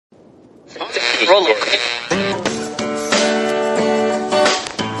Acting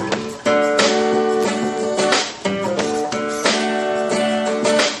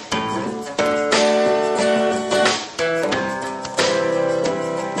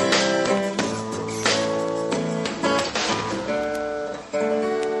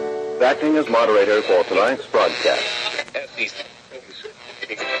as moderator for tonight's broadcast.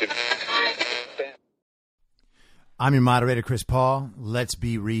 I'm your moderator, Chris Paul. Let's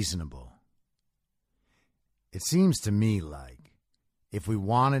be reasonable. It seems to me like if we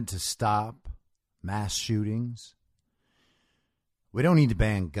wanted to stop mass shootings, we don't need to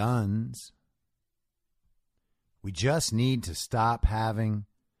ban guns. We just need to stop having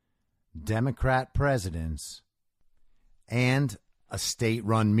Democrat presidents and a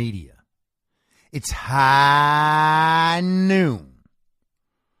state-run media. It's high noon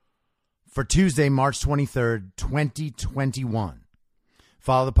for Tuesday, March 23rd, 2021.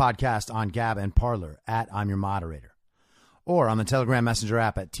 Follow the podcast on Gab and Parler at I'm Your Moderator, or on the Telegram Messenger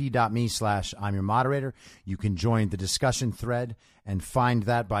app at t.me/I'm Your Moderator. You can join the discussion thread and find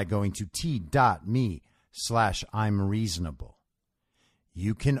that by going to t.me/I'm Reasonable.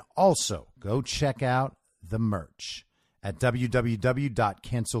 You can also go check out the merch at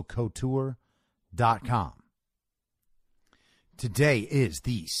www.cancelcouture.com. Today is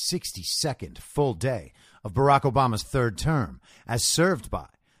the 62nd full day of Barack Obama's third term, as served by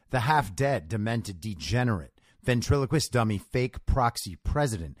the half-dead, demented, degenerate, ventriloquist dummy, fake proxy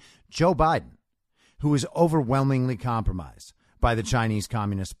president, Joe Biden, who is overwhelmingly compromised by the Chinese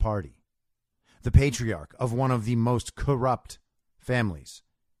Communist Party, the patriarch of one of the most corrupt families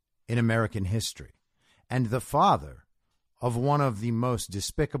in American history, and the father of one of the most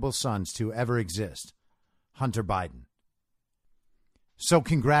despicable sons to ever exist, Hunter Biden. So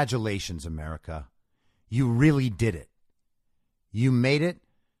congratulations, America. You really did it. You made it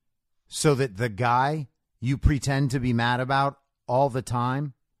so that the guy you pretend to be mad about all the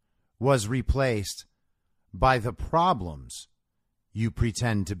time was replaced by the problems you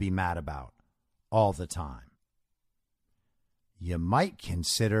pretend to be mad about all the time. You might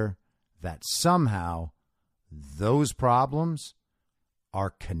consider that somehow those problems are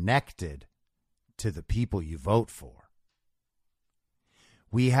connected to the people you vote for.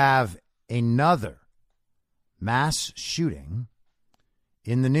 We have another mass shooting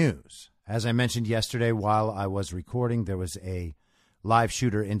in the news. As I mentioned yesterday while I was recording, there was a live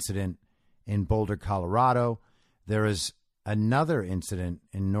shooter incident in Boulder, Colorado. There is another incident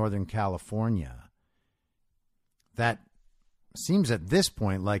in Northern California that seems at this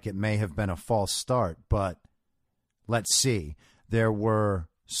point like it may have been a false start, but let's see. There were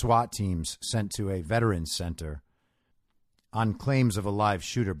SWAT teams sent to a veterans center on claims of a live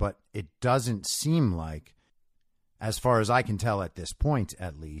shooter, but it doesn't seem like, as far as I can tell at this point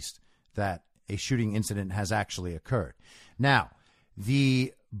at least, that a shooting incident has actually occurred. Now,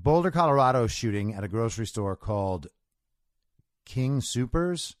 the Boulder, Colorado shooting at a grocery store called King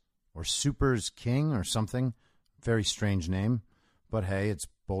Supers or Supers King or something, very strange name, but hey, it's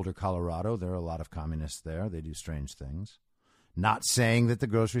Boulder, Colorado. There are a lot of communists there. They do strange things. Not saying that the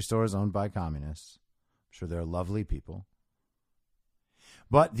grocery store is owned by communists. I'm sure they're lovely people.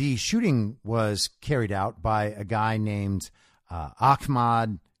 But the shooting was carried out by a guy named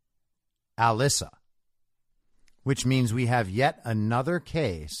Ahmad Alissa, which means we have yet another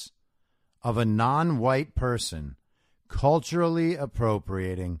case of a non-white person culturally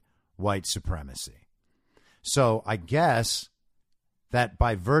appropriating white supremacy. So I guess that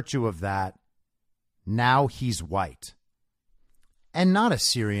by virtue of that, now he's white and not a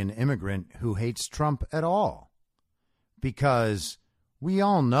Syrian immigrant who hates Trump at all, because we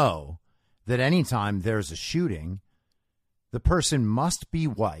all know that anytime there's a shooting, the person must be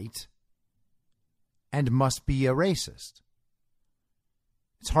white and must be a racist.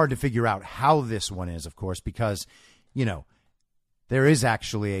 It's hard to figure out how this one is, of course, because, you know, there is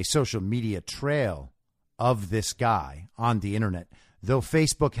actually a social media trail of this guy on the internet, though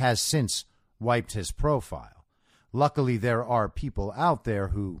Facebook has since wiped his profile. Luckily, there are people out there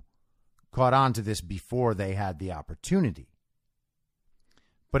who caught on to this before they had the opportunity.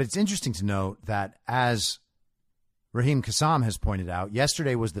 But it's interesting to note that, as Raheem Kassam has pointed out,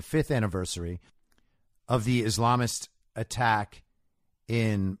 yesterday was the 5th anniversary of the Islamist attack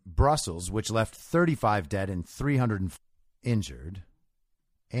in Brussels, which left 35 dead and 300 injured.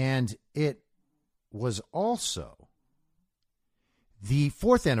 And it was also the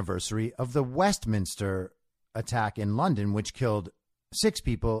 4th anniversary of the Westminster attack in London, which killed 6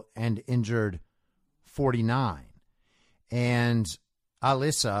 people and injured 49. And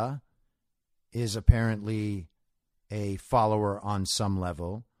Alissa is apparently a follower on some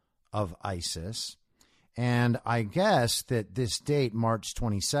level of ISIS. And I guess that this date, March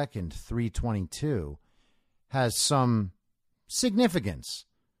 22nd, 322, has some significance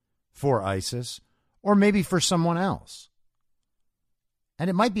for ISIS or maybe for someone else. And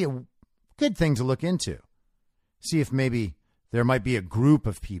it might be a good thing to look into. See if maybe there might be a group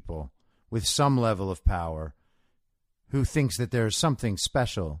of people with some level of power who thinks that there's something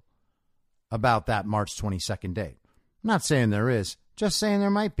special about that March 22nd date. I'm not saying there is, just saying there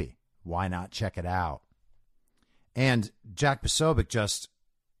might be. Why not check it out? And Jack Posobiec just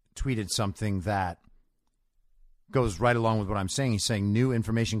tweeted something that goes right along with what I'm saying. He's saying new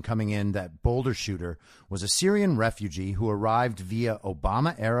information coming in that Boulder shooter was a Syrian refugee who arrived via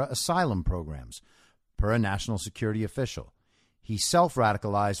Obama-era asylum programs, per a national security official. He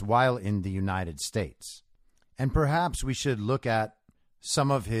self-radicalized while in the United States. And perhaps we should look at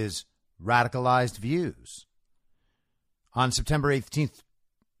some of his radicalized views. On September 18th,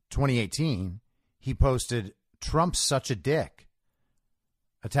 2018, he posted, "Trump's such a dick,"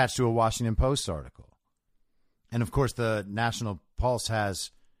 attached to a Washington Post article. And, of course, the National Pulse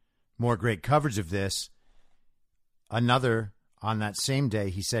has more great coverage of this. Another, on that same day,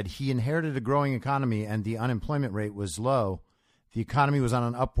 he said he inherited a growing economy and the unemployment rate was low. The economy was on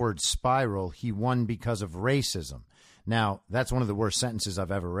an upward spiral. He won because of racism. Now, that's one of the worst sentences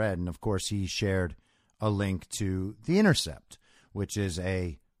I've ever read. And, of course, he shared a link to The Intercept, which is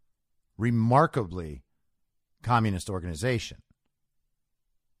a remarkably communist organization.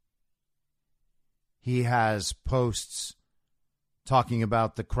 He has posts talking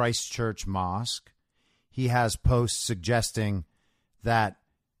about the Christchurch Mosque. He has posts suggesting that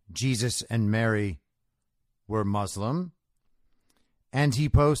Jesus and Mary were Muslim. And he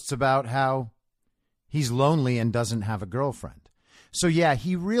posts about how he's lonely and doesn't have a girlfriend. So, yeah,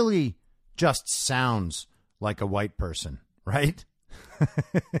 he really just sounds like a white person, right?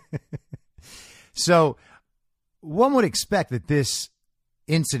 So one would expect that this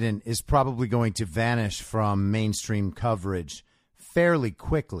incident is probably going to vanish from mainstream coverage fairly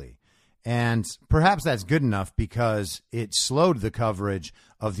quickly. And perhaps that's good enough because it slowed the coverage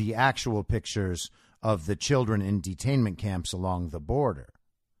of the actual pictures of the children in detainment camps along the border.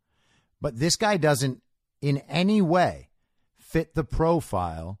 But this guy doesn't in any way fit the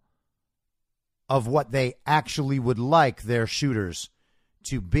profile of what they actually would like their shooters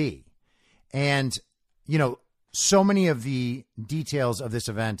to be. And, you know, so many of the details of this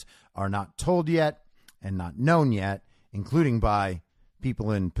event are not told yet and not known yet, including by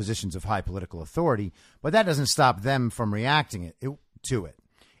people in positions of high political authority. But that doesn't stop them from reacting to it.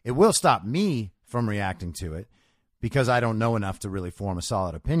 It will stop me from reacting to it because I don't know enough to really form a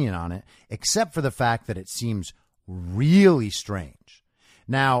solid opinion on it, except for the fact that it seems really strange.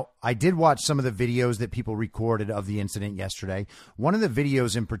 Now, I did watch some of the videos that people recorded of the incident yesterday. One of the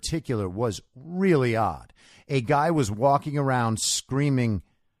videos in particular was really odd. A guy was walking around screaming,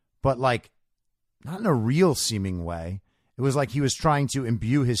 but like not in a real seeming way. It was like he was trying to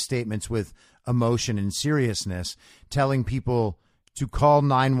imbue his statements with emotion and seriousness, telling people to call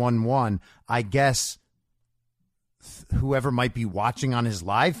 911. I guess whoever might be watching on his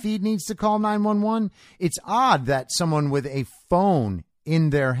live feed needs to call 911. It's odd that someone with a phone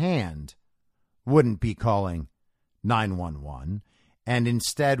in their hand wouldn't be calling 911 and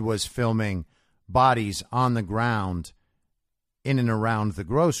instead was filming bodies on the ground in and around the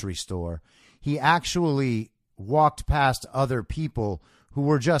grocery store. He actually walked past other people who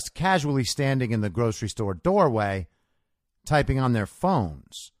were just casually standing in the grocery store doorway typing on their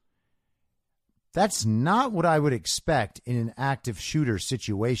phones. That's not what I would expect in an active shooter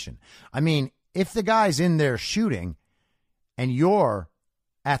situation. I mean, if the guy's in there shooting and you're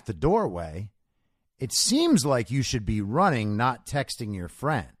at the doorway, it seems like you should be running, not texting your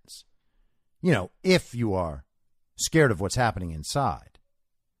friends. You know, if you are scared of what's happening inside.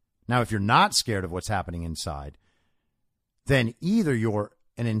 Now, if you're not scared of what's happening inside, then either you're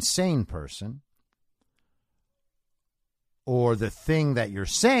an insane person or the thing that you're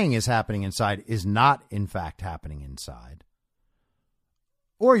saying is happening inside is not, in fact, happening inside,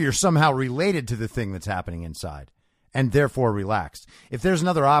 or you're somehow related to the thing that's happening inside and therefore relaxed. If there's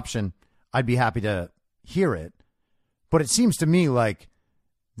another option, I'd be happy to hear it. But it seems to me like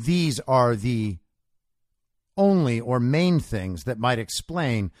these are the only or main things that might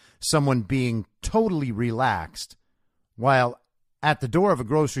explain someone being totally relaxed while at the door of a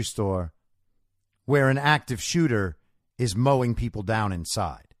grocery store where an active shooter is mowing people down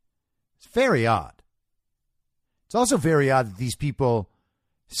inside. It's very odd. It's also very odd that these people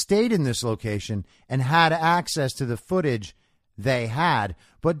stayed in this location and had access to the footage they had,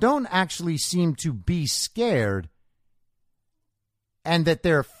 but don't actually seem to be scared and that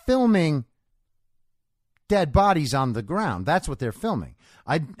they're filming dead bodies on the ground. That's what they're filming.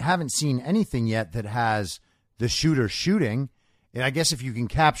 I haven't seen anything yet that has the shooter shooting. And I guess if you can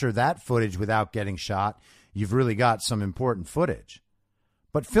capture that footage without getting shot, you've really got some important footage.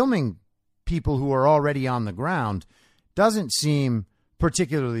 But filming people who are already on the ground doesn't seem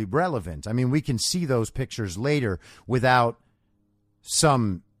particularly relevant. I mean, we can see those pictures later without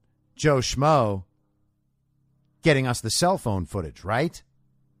some Joe Schmo getting us the cell phone footage, right?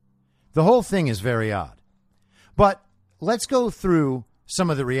 The whole thing is very odd. But let's go through some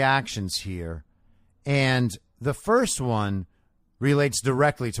of the reactions here. And the first one relates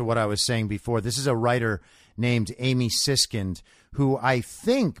directly to what I was saying before. This is a writer named Amy Siskind, who I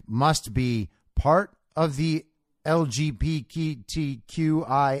think must be part of the LGBTQIA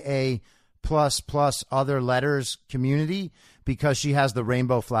plus other letters community, because she has the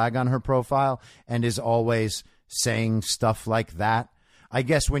rainbow flag on her profile and is always saying stuff like that. I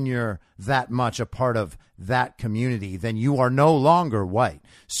guess when you're that much a part of that community, then you are no longer white.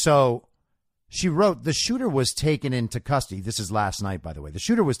 So she wrote, the shooter was taken into custody. This is last night, by the way. The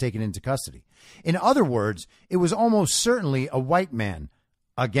shooter was taken into custody. In other words, it was almost certainly a white man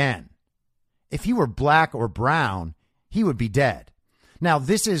again. If he were black or brown, he would be dead. Now,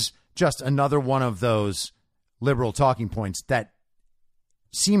 this is just another one of those liberal talking points that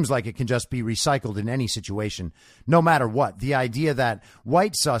seems like it can just be recycled in any situation, no matter what. The idea that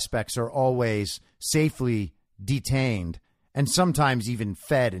white suspects are always safely detained and sometimes even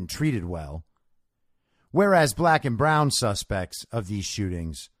fed and treated well, whereas black and brown suspects of these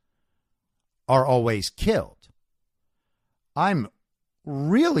shootings are always killed. I'm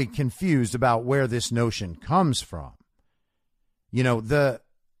really confused about where this notion comes from. You know, the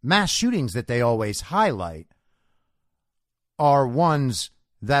mass shootings that they always highlight are ones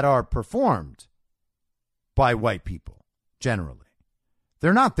that are performed by white people, generally.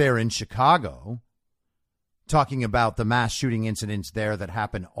 They're not there in Chicago talking about the mass shooting incidents there that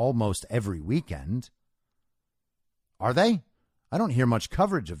happen almost every weekend. Are they? I don't hear much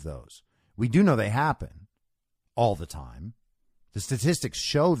coverage of those. We do know they happen all the time. The statistics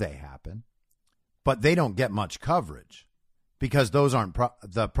show they happen, but they don't get much coverage because those aren't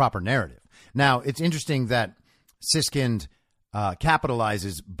the proper narrative. Now, it's interesting that Siskind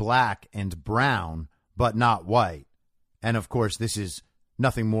capitalizes black and brown, but not white. And of course, this is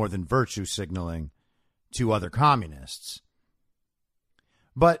nothing more than virtue signaling to other communists.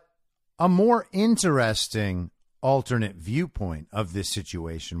 But a more interesting alternate viewpoint of this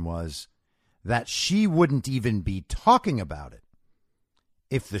situation was that she wouldn't even be talking about it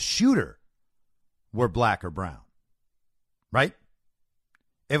if the shooter were black or brown, right?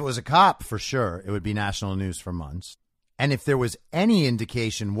 If it was a cop, for sure, it would be national news for months. And if there was any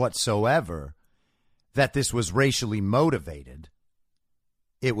indication whatsoever that this was racially motivated,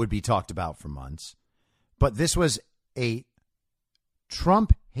 it would be talked about for months. But this was a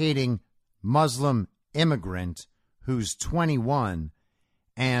Trump-hating Muslim immigrant who's 21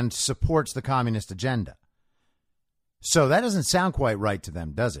 and supports the communist agenda. So that doesn't sound quite right to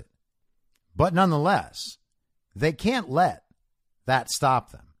them, does it? But nonetheless, they can't let that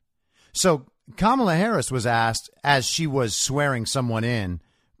stop them. So Kamala Harris was asked as she was swearing someone in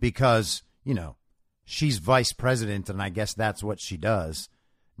because, you know, she's vice president and I guess that's what she does.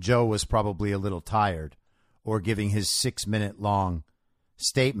 Joe was probably a little tired or giving his 6-minute long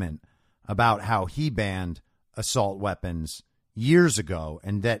statement about how he banned assault weapons years ago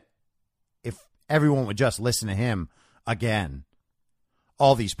and that if everyone would just listen to him again,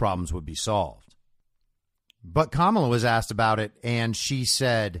 all these problems would be solved. But Kamala was asked about it and she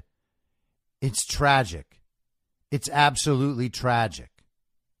said, it's tragic. It's absolutely tragic.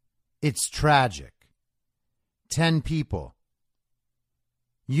 It's tragic. 10 people,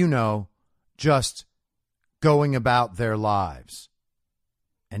 you know, just going about their lives.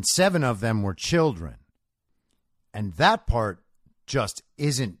 And 7 of them were children. And that part just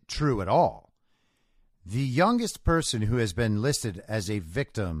isn't true at all. The youngest person who has been listed as a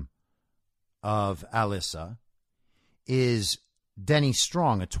victim of Alyssa is Denny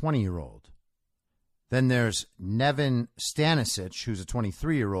Strong, a 20-year-old. Then there's Nevin Stanisic, who's a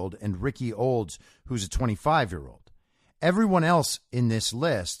 23-year-old, and Ricky Olds, who's a 25-year-old. Everyone else in this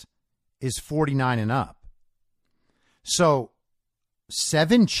list is 49 and up. So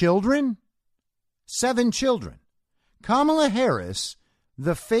 7 children? 7 children. Kamala Harris,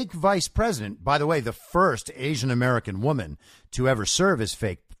 the fake vice president, by the way, the first Asian American woman to ever serve as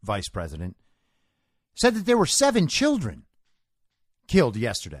fake vice president, said that there were 7 children killed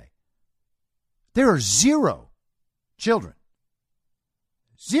yesterday. There are 0 children.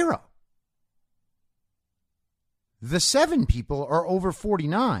 0. The 7 people are over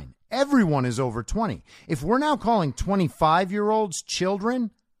 49. Everyone is over 20. If we're now calling 25-year-olds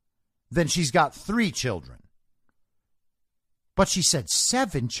children, then she's got 3 children. But she said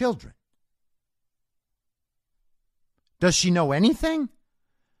 7 children. Does she know anything?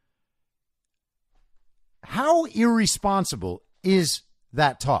 How irresponsible is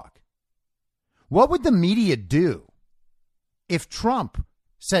that talk? What would the media do if Trump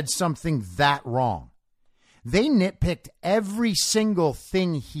said something that wrong? They nitpicked every single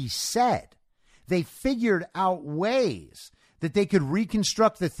thing he said. They figured out ways that they could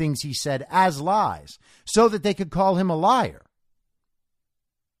reconstruct the things he said as lies so that they could call him a liar.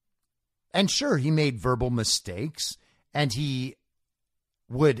 And sure, he made verbal mistakes and he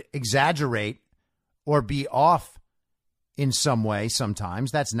would exaggerate or be off in some way sometimes.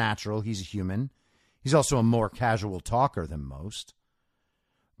 That's natural. He's a human. He's also a more casual talker than most.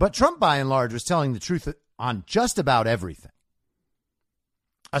 But Trump, by and large, was telling the truth on just about everything,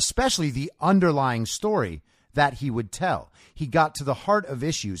 especially the underlying story that he would tell. He got to the heart of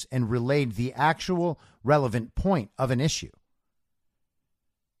issues and relayed the actual relevant point of an issue.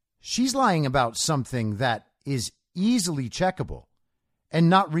 She's lying about something that is easily checkable and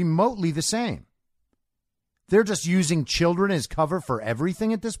not remotely the same. They're just using children as cover for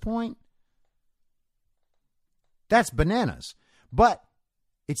everything at this point. That's bananas. But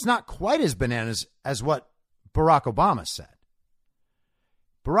it's not quite as bananas as what Barack Obama said.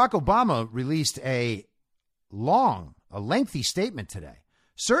 Barack Obama released a lengthy statement today,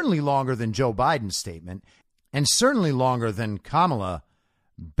 certainly longer than Joe Biden's statement, and certainly longer than Kamala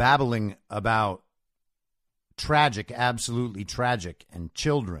babbling about tragic, absolutely tragic, and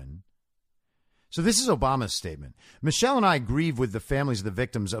children. So this is Obama's statement. Michelle and I grieve with the families of the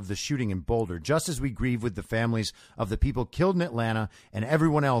victims of the shooting in Boulder, just as we grieve with the families of the people killed in Atlanta and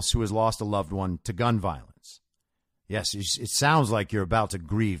everyone else who has lost a loved one to gun violence. Yes, it sounds like you're about to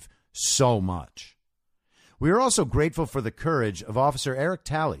grieve so much. We are also grateful for the courage of Officer Eric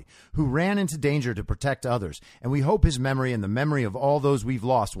Talley, who ran into danger to protect others, and we hope his memory and the memory of all those we've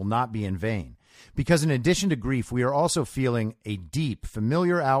lost will not be in vain. Because in addition to grief, we are also feeling a deep,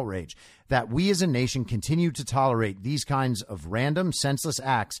 familiar outrage that we as a nation continue to tolerate these kinds of random, senseless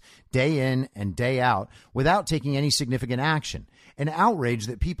acts day in and day out without taking any significant action. An outrage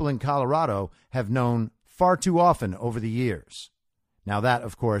that people in Colorado have known far too often over the years. Now that,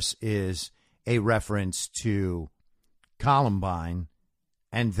 of course, is a reference to Columbine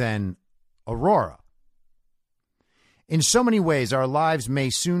and then Aurora. In so many ways, our lives may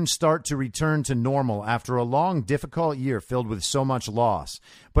soon start to return to normal after a long, difficult year filled with so much loss.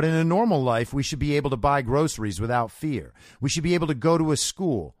 But in a normal life, we should be able to buy groceries without fear. We should be able to go to a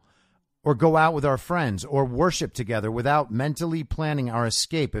school or go out with our friends or worship together without mentally planning our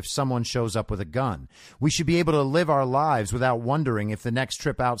escape if someone shows up with a gun. We should be able to live our lives without wondering if the next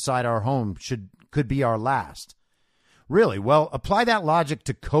trip outside our home could be our last. Really? Well, apply that logic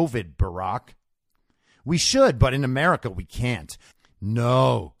to COVID, Barack. We should, but in America, we can't.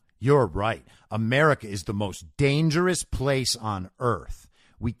 No, you're right. America is the most dangerous place on earth.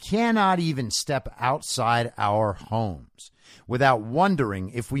 We cannot even step outside our homes without wondering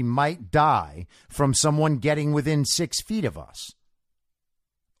if we might die from someone getting within 6 feet of us,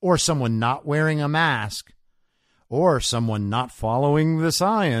 or someone not wearing a mask, or someone not following the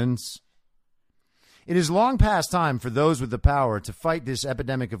science. It is long past time for those with the power to fight this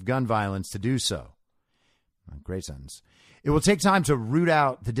epidemic of gun violence to do so. Great sentence. It will take time to root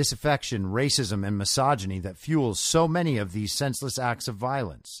out the disaffection, racism, and misogyny that fuels so many of these senseless acts of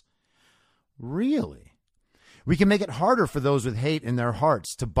violence. Really? We can make it harder for those with hate in their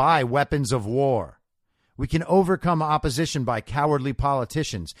hearts to buy weapons of war. We can overcome opposition by cowardly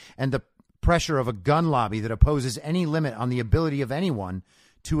politicians and the pressure of a gun lobby that opposes any limit on the ability of anyone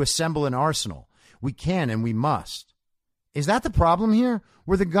to assemble an arsenal. We can and we must. Is that the problem here?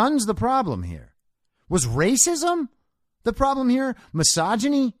 Were the guns the problem here? Was racism the problem here?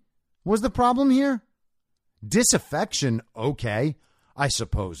 Misogyny was the problem here? Disaffection, okay, I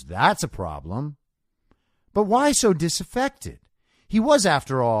suppose that's a problem. But why so disaffected? He was,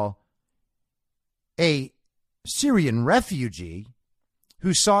 after all, a Syrian refugee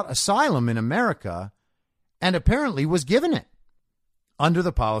who sought asylum in America and apparently was given it under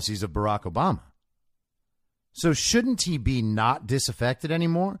the policies of Barack Obama. So shouldn't he be not disaffected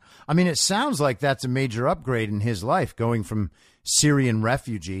anymore? I mean, it sounds like that's a major upgrade in his life, going from Syrian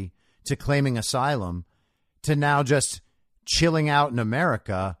refugee to claiming asylum to now just chilling out in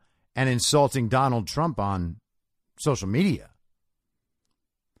America and insulting Donald Trump on social media.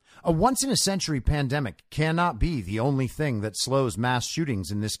 A once-in-a-century pandemic cannot be the only thing that slows mass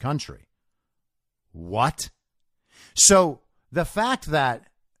shootings in this country. What? So the fact that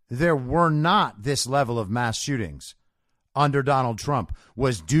there were not this level of mass shootings under Donald Trump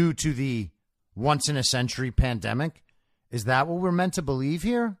was due to the once-in-a-century pandemic? Is that what we're meant to believe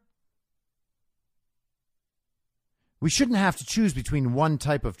here? We shouldn't have to choose between one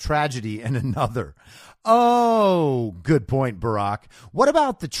type of tragedy and another. Oh, good point, Barack. What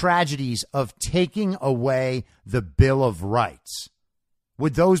about the tragedies of taking away the Bill of Rights?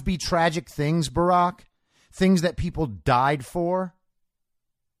 Would those be tragic things, Barack? Things that people died for?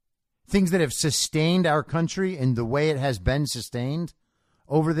 Things that have sustained our country in the way it has been sustained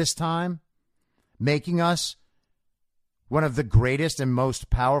over this time, making us one of the greatest and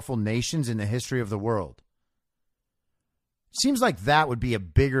most powerful nations in the history of the world. Seems like that would be a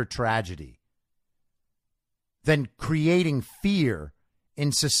bigger tragedy than creating fear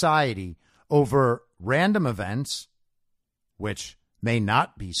in society over random events, which may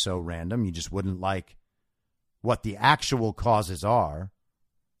not be so random. You just wouldn't like what the actual causes are,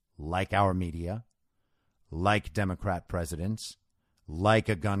 like our media, like Democrat presidents, like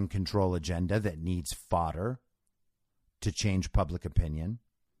a gun control agenda that needs fodder to change public opinion.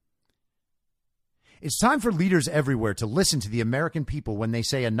 It's time for leaders everywhere to listen to the American people when they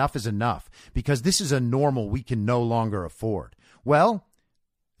say enough is enough, because this is a normal we can no longer afford. Well,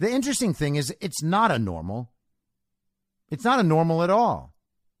 the interesting thing is it's not a normal. It's not a normal at all.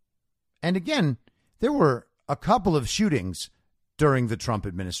 And again, there were a couple of shootings during the Trump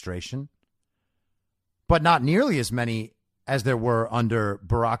administration, but not nearly as many as there were under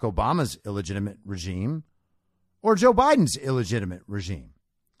Barack Obama's illegitimate regime or Joe Biden's illegitimate regime.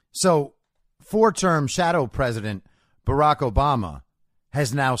 So, four-term shadow president Barack Obama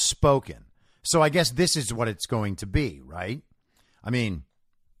has now spoken. So I guess this is what it's going to be, right? I mean,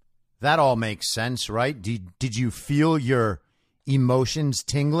 that all makes sense, right? Did you feel your emotions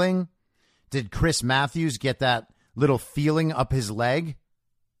tingling? Did Chris Matthews get that little feeling up his leg?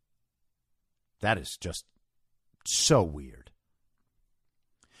 That is just so weird.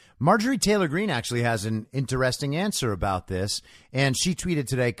 Marjorie Taylor Greene actually has an interesting answer about this, and she tweeted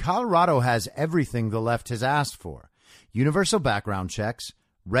today, Colorado has everything the left has asked for. Universal background checks,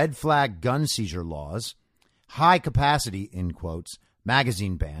 red flag gun seizure laws, high capacity, in quotes,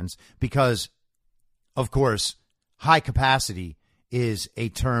 magazine bans, because, of course, high capacity is a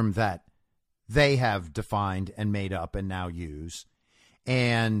term that they have defined and made up and now use.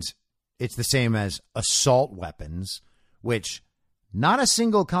 And it's the same as assault weapons, which not a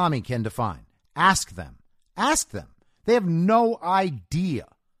single commie can define. Ask them. Ask them. They have no idea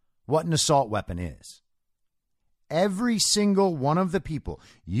what an assault weapon is. Every single one of the people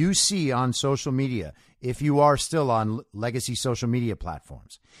you see on social media, if you are still on legacy social media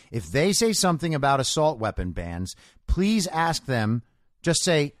platforms, if they say something about assault weapon bans, please ask them, just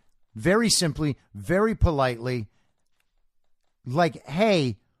say very simply, very politely, like,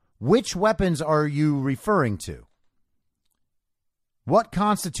 hey, which weapons are you referring to? What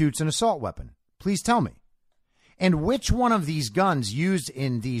constitutes an assault weapon? Please tell me. And which one of these guns used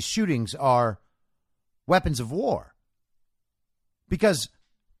in these shootings are weapons of war? Because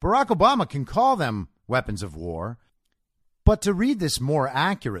Barack Obama can call them weapons of war, but to read this more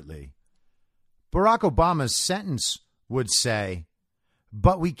accurately, Barack Obama's sentence would say,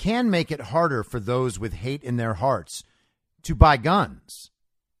 but we can make it harder for those with hate in their hearts to buy guns.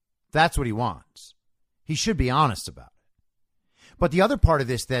 That's what he wants. He should be honest about it. But the other part of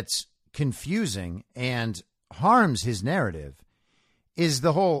this that's confusing and harms his narrative is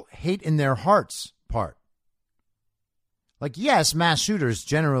the whole hate in their hearts part. Like, yes, mass shooters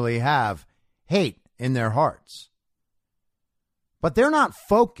generally have hate in their hearts, but they're not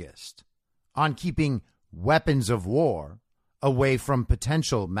focused on keeping weapons of war away from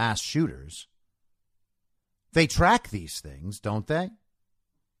potential mass shooters. They track these things, don't they?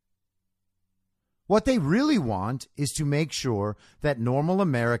 What they really want is to make sure that normal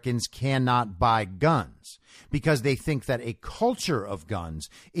Americans cannot buy guns because they think that a culture of guns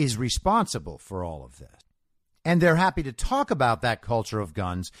is responsible for all of this. And they're happy to talk about that culture of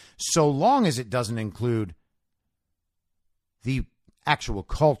guns so long as it doesn't include the actual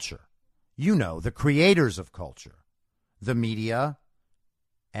culture. You know, the creators of culture, the media,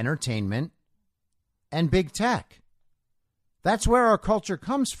 entertainment, and big tech. That's where our culture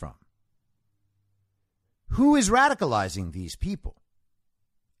comes from. Who is radicalizing these people?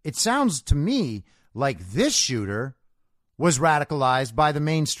 It sounds to me like this shooter was radicalized by the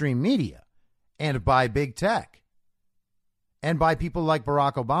mainstream media and by big tech and by people like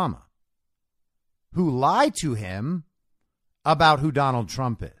Barack Obama, who lie to him about who Donald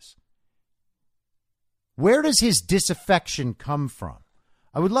Trump is. Where does his disaffection come from?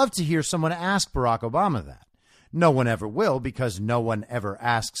 I would love to hear someone ask Barack Obama that. No one ever will, because no one ever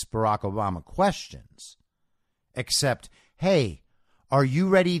asks Barack Obama questions. Except, hey, are you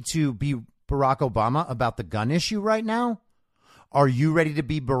ready to be Barack Obama about the gun issue right now? Are you ready to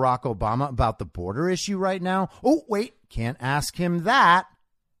be Barack Obama about the border issue right now? Oh, wait, can't ask him that.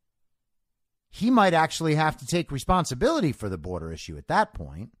 He might actually have to take responsibility for the border issue at that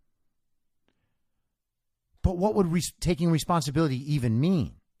point. But what would taking responsibility even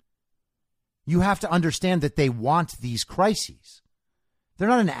mean? You have to understand that they want these crises. They're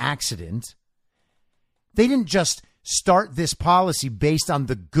not an accident. They didn't just start this policy based on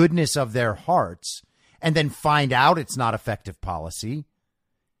the goodness of their hearts and then find out it's not effective policy.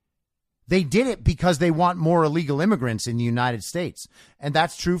 They did it because they want more illegal immigrants in the United States. And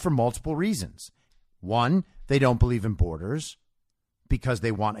that's true for multiple reasons. One, they don't believe in borders because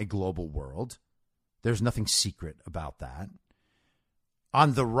they want a global world. There's nothing secret about that.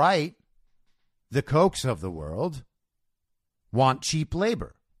 On the right, the Kochs of the world want cheap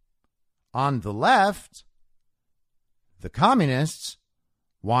labor. On the left, the communists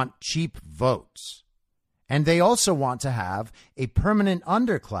want cheap votes. And they also want to have a permanent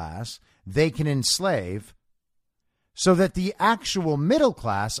underclass they can enslave so that the actual middle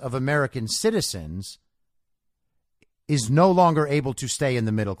class of American citizens is no longer able to stay in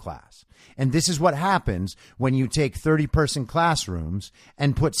the middle class. And this is what happens when you take 30-person classrooms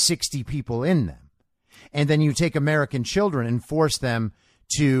and put 60 people in them. And then you take American children and force them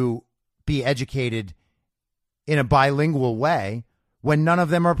to be educated in a bilingual way when none of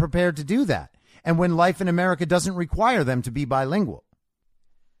them are prepared to do that. And when life in America doesn't require them to be bilingual.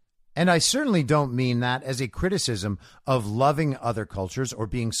 And I certainly don't mean that as a criticism of loving other cultures or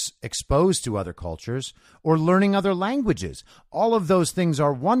being exposed to other cultures or learning other languages. All of those things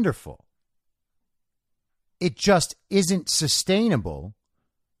are wonderful. It just isn't sustainable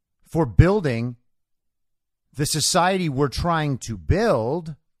for building the society we're trying to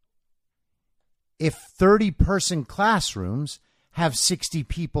build if 30-person classrooms have 60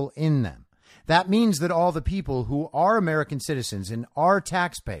 people in them. That means that all the people who are American citizens and are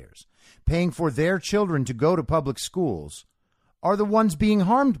taxpayers paying for their children to go to public schools are the ones being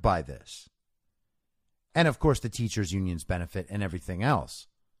harmed by this. And, of course, the teachers' unions benefit and everything else.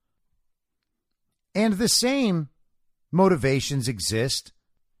 And the same motivations exist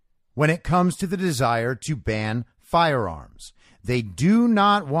when it comes to the desire to ban firearms. They do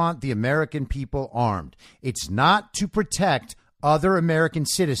not want the American people armed. It's not to protect other American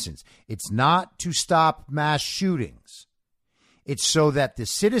citizens. It's not to stop mass shootings. It's so that the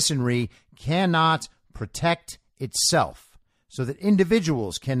citizenry cannot protect itself, so that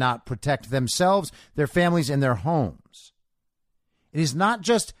individuals cannot protect themselves, their families, and their homes. It is not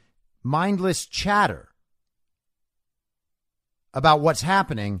just mindless chatter about what's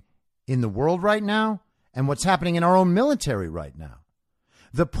happening in the world right now and what's happening in our own military right now.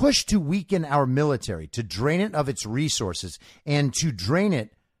 The push to weaken our military, to drain it of its resources, and to drain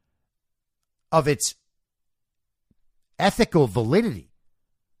it of its ethical validity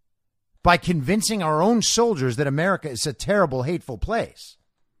by convincing our own soldiers that America is a terrible, hateful place.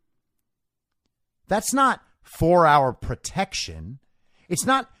 That's not for our protection. It's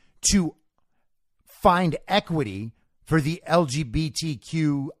not to find equity for the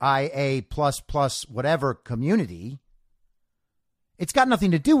LGBTQIA++ whatever community. It's got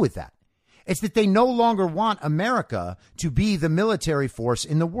nothing to do with that. It's that they no longer want America to be the military force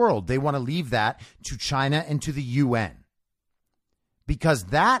in the world. They want to leave that to China and to the UN because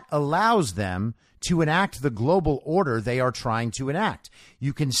that allows them to enact the global order they are trying to enact.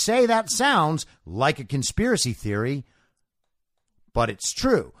 You can say that sounds like a conspiracy theory, but it's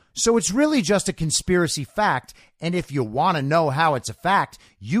true. So it's really just a conspiracy fact. And if you want to know how it's a fact,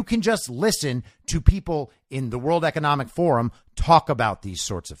 you can just listen to people in the World Economic Forum talk about these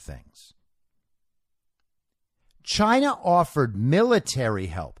sorts of things. China offered military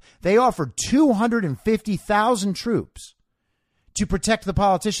help. They offered 250,000 troops to protect the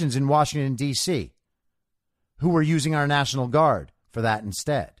politicians in Washington, D.C., who were using our National Guard for that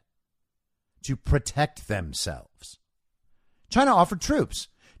instead, to protect themselves. China offered troops.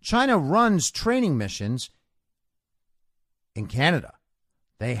 China runs training missions in Canada.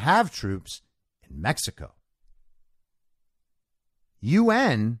 They have troops in Mexico.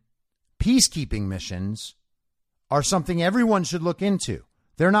 UN peacekeeping missions are something everyone should look into.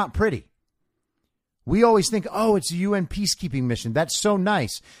 They're not pretty. We always think, oh, it's a UN peacekeeping mission. That's so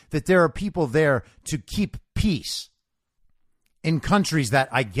nice that there are people there to keep peace in countries that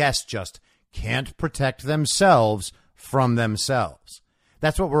I guess just can't protect themselves from themselves.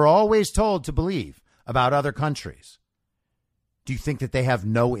 That's what we're always told to believe about other countries. Do you think that they have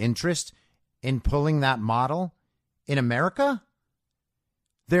no interest in pulling that model in America?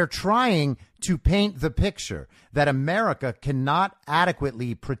 They're trying to paint the picture that America cannot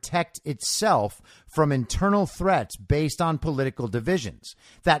adequately protect itself from internal threats based on political divisions.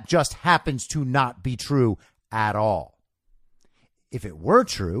 That just happens to not be true at all. If it were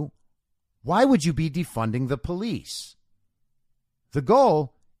true, why would you be defunding the police? The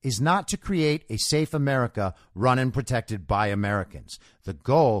goal is not to create a safe America run and protected by Americans. The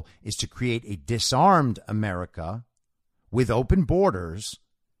goal is to create a disarmed America with open borders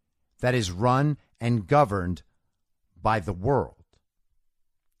that is run and governed by the world.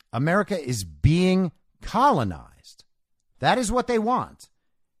 America is being colonized. That is what they want.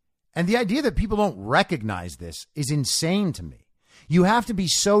 And the idea that people don't recognize this is insane to me. You have to be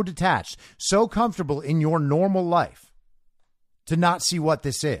so detached, so comfortable in your normal life to not see what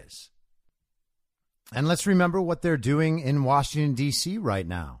this is. And let's remember what they're doing in Washington, D.C. right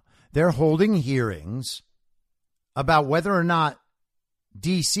now. They're holding hearings about whether or not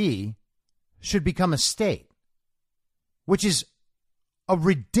D.C. should become a state, which is a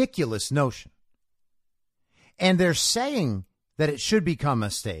ridiculous notion. And they're saying that it should become a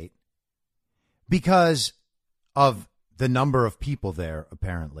state because of the number of people there,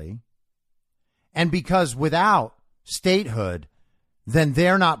 apparently, and because without statehood, then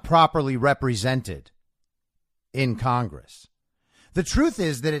they're not properly represented in Congress. The truth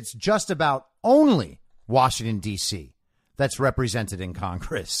is that it's just about only Washington, D.C. that's represented in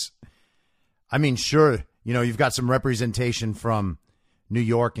Congress. I mean, sure, you've got some representation from New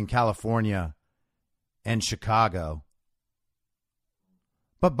York and California and Chicago.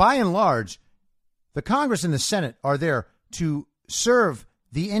 But by and large, the Congress and the Senate are there to serve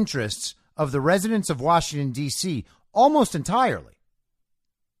the interests of the residents of Washington, D.C. almost entirely.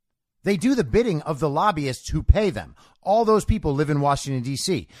 They do the bidding of the lobbyists who pay them. All those people live in Washington,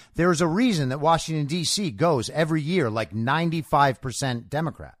 D.C. There is a reason that Washington, D.C. goes every year like 95%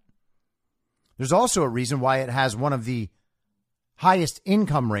 Democrat. There's also a reason why it has one of the highest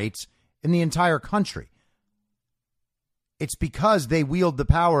income rates in the entire country. It's because they wield the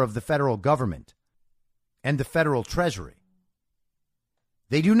power of the federal government and the federal treasury.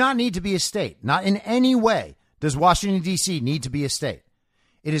 They do not need to be a state. Not in any way does Washington, D.C. need to be a state.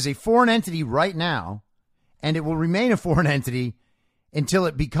 It is a foreign entity right now, and it will remain a foreign entity until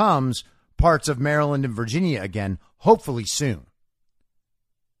it becomes parts of Maryland and Virginia again, hopefully soon.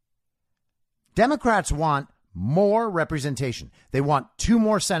 Democrats want more representation. They want 2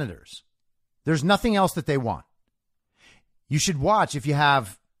 more senators. There's nothing else that they want. You should watch, if you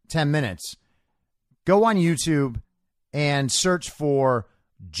have 10 minutes, go on YouTube and search for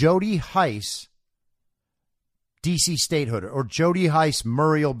Jody Hice D.C. statehood or Jody Hice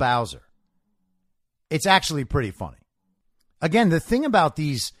Muriel Bowser. It's actually pretty funny. Again, the thing about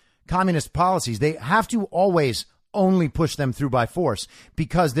these communist policies, they have to always only push them through by force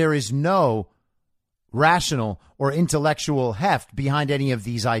because there is no rational or intellectual heft behind any of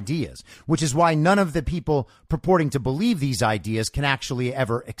these ideas, which is why none of the people purporting to believe these ideas can actually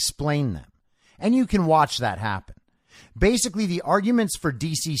ever explain them. And you can watch that happen. Basically, the arguments for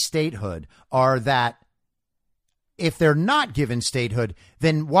D.C. statehood are that if they're not given statehood,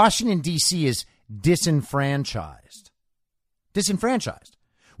 then Washington, D.C. is disenfranchised. Disenfranchised,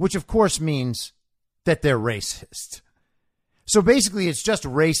 which of course means that they're racist. So basically, it's just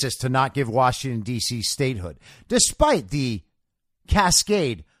racist to not give Washington, D.C. statehood, despite the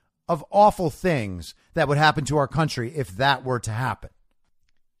cascade of awful things that would happen to our country if that were to happen.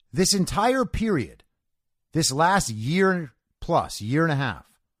 This entire period, this last year plus, year and a half,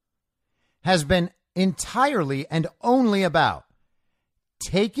 has been entirely and only about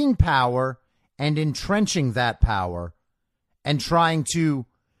taking power and entrenching that power and trying to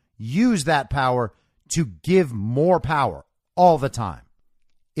use that power to give more power all the time.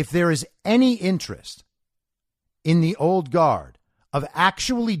 If there is any interest in the old guard of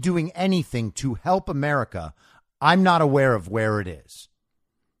actually doing anything to help America, I'm not aware of where it is.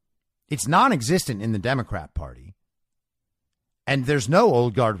 It's non-existent in the Democrat Party. And there's no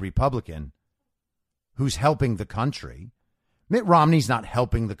old guard Republican who's helping the country. Mitt Romney's not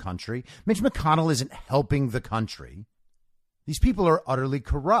helping the country. Mitch McConnell isn't helping the country. These people are utterly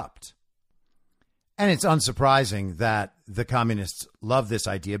corrupt. And it's unsurprising that the communists love this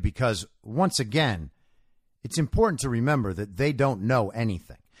idea because, once again, it's important to remember that they don't know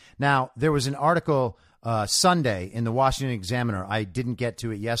anything. Now, there was an article Sunday in the Washington Examiner. I didn't get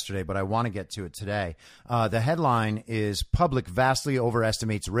to it yesterday, but I want to get to it today. The headline is "Public Vastly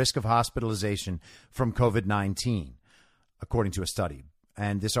Overestimates Risk of Hospitalization from COVID-19," according to a study.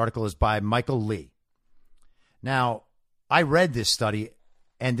 And this article is by Michael Lee. Now, I read this study,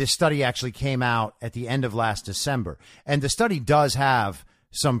 And this study actually came out at the end of last December. And the study does have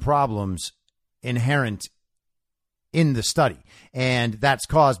some problems inherent in the study. And that's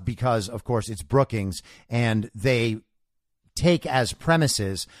caused because, of course, it's Brookings, and they take as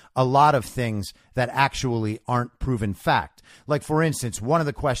premises a lot of things that actually aren't proven fact. Like, for instance, one of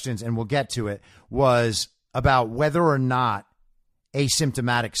the questions, and we'll get to it, was about whether or not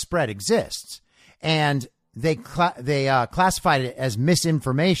asymptomatic spread exists. And they classified it as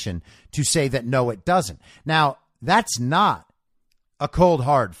misinformation to say that no, it doesn't. Now, that's not a cold,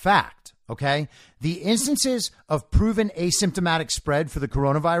 hard fact, okay? The instances of proven asymptomatic spread for the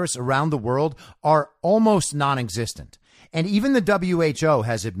coronavirus around the world are almost non-existent. And even the WHO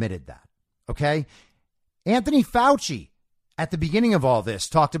has admitted that, okay? Anthony Fauci, at the beginning of all this,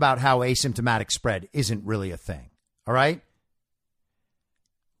 talked about how asymptomatic spread isn't really a thing, all right?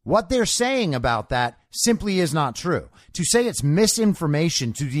 What they're saying about that simply is not true. To say it's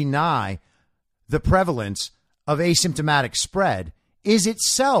misinformation to deny the prevalence of asymptomatic spread is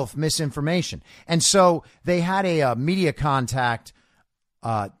itself misinformation. And so they had a media contact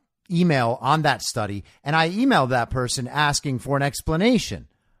email on that study, and I emailed that person asking for an explanation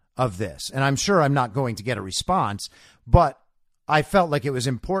of this. And I'm sure I'm not going to get a response, but I felt like it was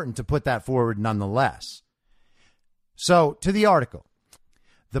important to put that forward nonetheless. So to the article.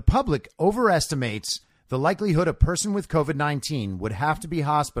 The public overestimates the likelihood a person with COVID-19 would have to be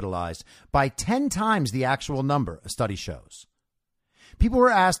hospitalized by 10 times the actual number, a study shows. People were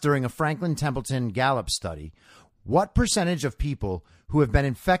asked during a Franklin Templeton Gallup study what percentage of people who have been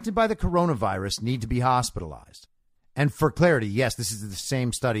infected by the coronavirus need to be hospitalized. And for clarity, yes, this is the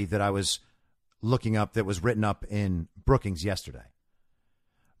same study that I was looking up that was written up in Brookings yesterday.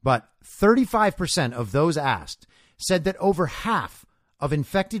 But 35% of those asked said that over half of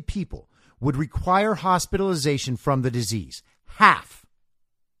infected people would require hospitalization from the disease. Half.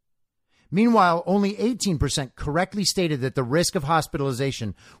 Meanwhile, only 18% correctly stated that the risk of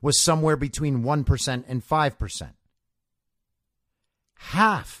hospitalization was somewhere between 1% and 5%.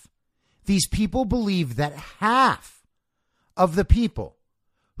 Half. These people believe that half of the people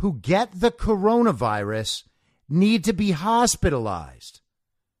who get the coronavirus need to be hospitalized.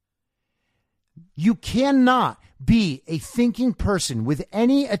 You cannot be a thinking person with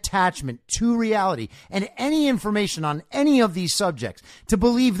any attachment to reality and any information on any of these subjects to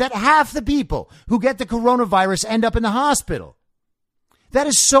believe that half the people who get the coronavirus end up in the hospital. That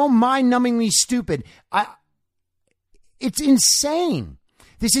is so mind-numbingly stupid. It's insane.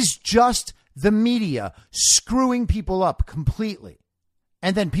 This is just the media screwing people up completely.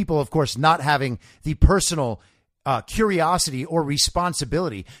 And then people, of course, not having the personal curiosity or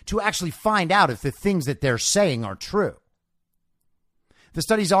responsibility to actually find out if the things that they're saying are true. The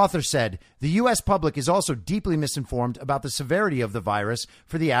study's author said the U.S. public is also deeply misinformed about the severity of the virus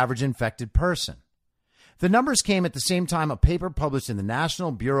for the average infected person. The numbers came at the same time a paper published in the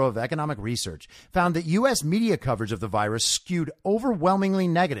National Bureau of Economic Research found that U.S. media coverage of the virus skewed overwhelmingly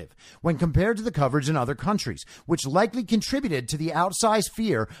negative when compared to the coverage in other countries, which likely contributed to the outsized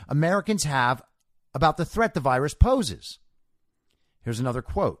fear Americans have about the threat the virus poses. Here's another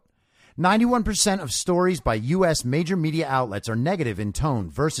quote. 91% of stories by U.S. major media outlets are negative in tone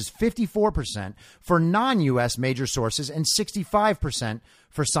versus 54% for non-U.S. major sources and 65%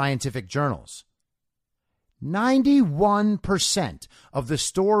 for scientific journals. 91% of the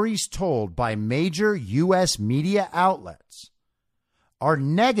stories told by major U.S. media outlets are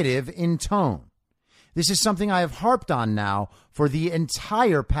negative in tone. This is something I have harped on now for the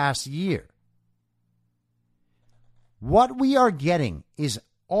entire past year. What we are getting is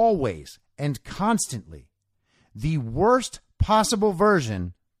always and constantly the worst possible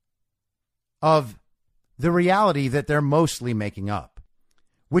version of the reality that they're mostly making up,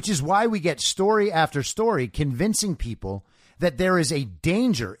 which is why we get story after story convincing people that there is a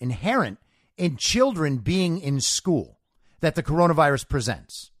danger inherent in children being in school that the coronavirus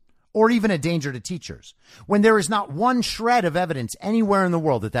presents, or even a danger to teachers, when there is not one shred of evidence anywhere in the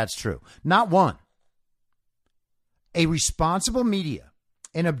world that that's true. Not one. A responsible media,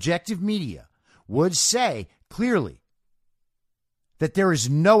 an objective media, would say clearly that there is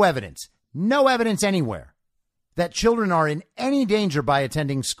no evidence anywhere that children are in any danger by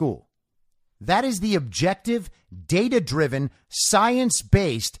attending school. That is the objective, data-driven,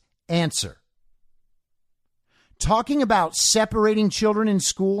 science-based answer. Talking about separating children in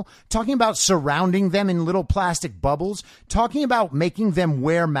school, talking about surrounding them in little plastic bubbles, talking about making them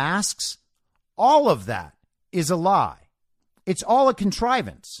wear masks, all of that is a lie. It's all a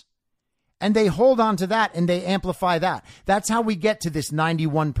contrivance. And they hold on to that and they amplify that. That's how we get to this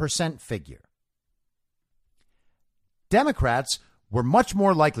 91% figure. Democrats were much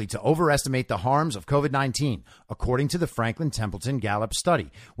more likely to overestimate the harms of COVID-19, according to the Franklin Templeton Gallup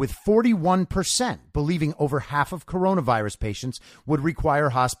study, with 41% believing over half of coronavirus patients would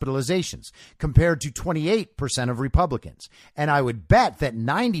require hospitalizations, compared to 28% of Republicans. And I would bet that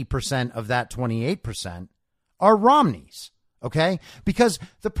 90% of that 28% are Romneys. Okay? Because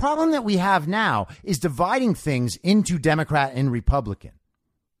the problem that we have now is dividing things into Democrat and Republican.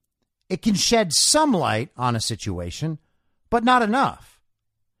 It can shed some light on a situation, but not enough.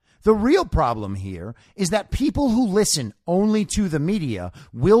 The real problem here is that people who listen only to the media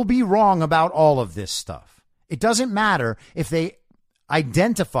will be wrong about all of this stuff. It doesn't matter if they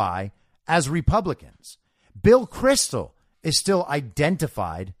identify as Republicans. Bill Kristol is still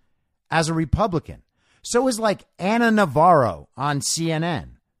identified as a Republican. So is like Ana Navarro on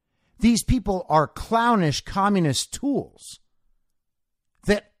CNN. These people are clownish communist tools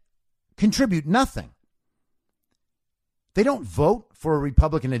that contribute nothing. They don't vote for a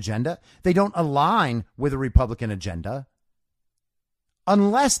Republican agenda. They don't align with a Republican agenda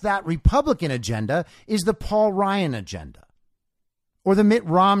unless that Republican agenda is the Paul Ryan agenda or the Mitt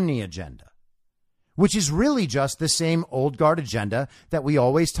Romney agenda, which is really just the same old guard agenda that we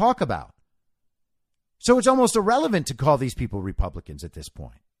always talk about. So it's almost irrelevant to call these people Republicans at this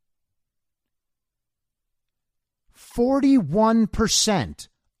point. 41%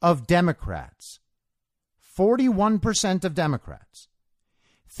 of Democrats 41% of Democrats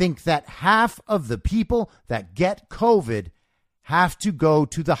think that half of the people that get COVID have to go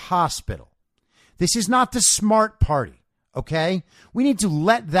to the hospital. This is not the smart party, okay? We need to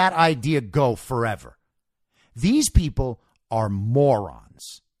let that idea go forever. These people are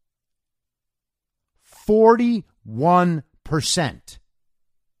morons. 41%.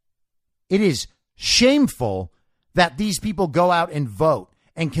 It is shameful that these people go out and vote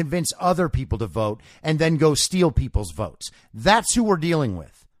and convince other people to vote and then go steal people's votes. That's who we're dealing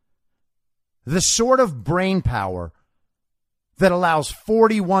with. The sort of brain power that allows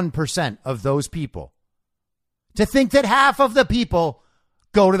 41% of those people to think that half of the people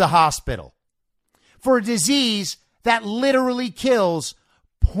go to the hospital for a disease that literally kills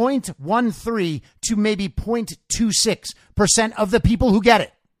 0.13 to maybe 0.26% of the people who get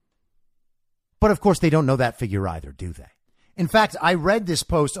it. But of course, they don't know that figure either, do they? In fact, I read this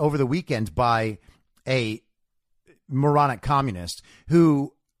post over the weekend by a moronic communist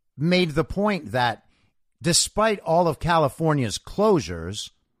who made the point that despite all of California's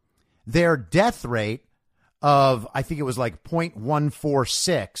closures, their death rate of, I think it was like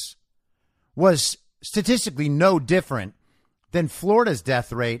 0.146, was statistically no different than Florida's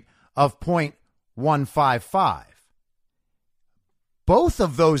death rate of 0.155. Both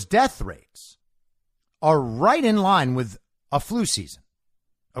of those death rates are right in line with a flu season.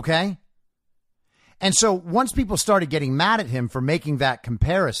 Okay? And so once people started getting mad at him for making that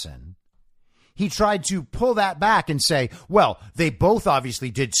comparison, he tried to pull that back and say, well, they both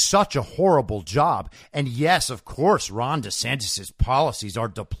obviously did such a horrible job. And yes, of course, Ron DeSantis' policies are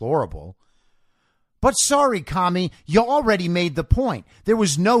deplorable. But sorry, commie, you already made the point. There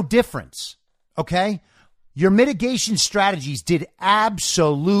was no difference. Okay? Your mitigation strategies did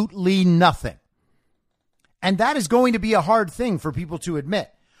absolutely nothing. And that is going to be a hard thing for people to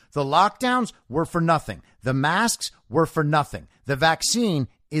admit. The lockdowns were for nothing. The masks were for nothing. The vaccine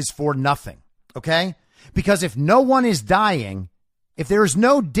is for nothing. Okay? Because if no one is dying, if there is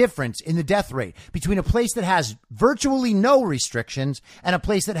no difference in the death rate between a place that has virtually no restrictions and a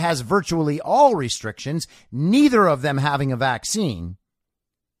place that has virtually all restrictions, neither of them having a vaccine,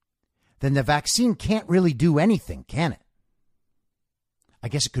 then the vaccine can't really do anything, can it? I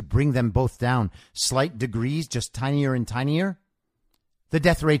guess it could bring them both down slight degrees, just tinier and tinier. The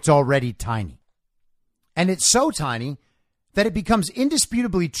death rate's already tiny. And it's so tiny that it becomes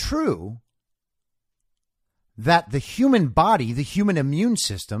indisputably true that the human body, the human immune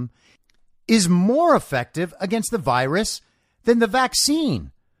system, is more effective against the virus than the vaccine,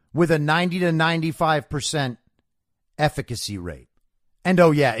 with a 90 to 95% efficacy rate. And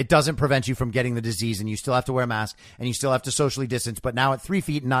oh yeah, it doesn't prevent you from getting the disease, and you still have to wear a mask and you still have to socially distance, but now at 3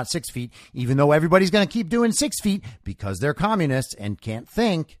 feet and not 6 feet, even though everybody's going to keep doing 6 feet because they're communists and can't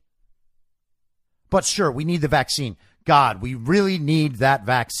think. But sure, we need the vaccine. God, we really need that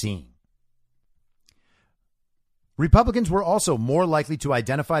vaccine. Republicans were also more likely to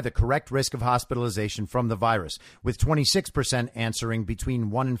identify the correct risk of hospitalization from the virus, with 26% answering between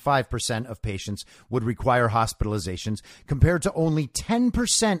 1% and 5% of patients would require hospitalizations, compared to only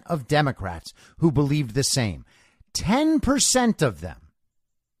 10% of Democrats who believed the same. 10% of them.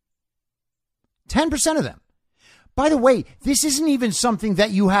 10% of them. By the way, this isn't even something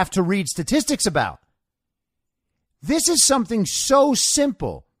that you have to read statistics about. This is something so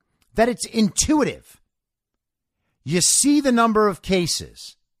simple that it's intuitive. You see the number of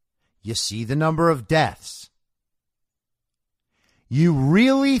cases. You see the number of deaths. You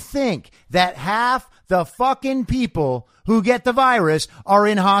really think that half the fucking people who get the virus are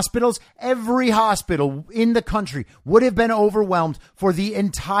in hospitals? Every hospital in the country would have been overwhelmed for the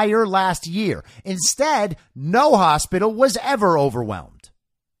entire last year. Instead, no hospital was ever overwhelmed.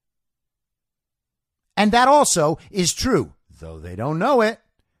 And that also is true, though they don't know it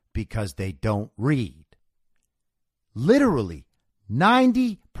because they don't read. Literally,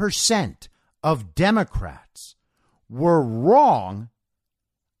 90% of Democrats were wrong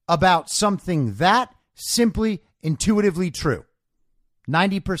about something that simply intuitively true.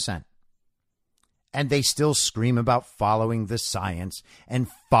 90%. And they still scream about following the science and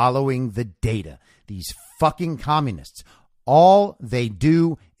following the data. These fucking communists, all they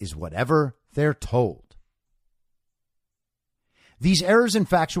do is whatever they're told. These errors in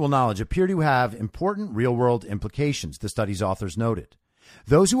factual knowledge appear to have important real-world implications, the study's authors noted.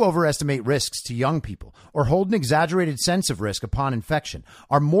 Those who overestimate risks to young people or hold an exaggerated sense of risk upon infection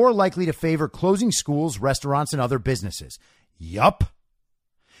are more likely to favor closing schools, restaurants, and other businesses. Yup.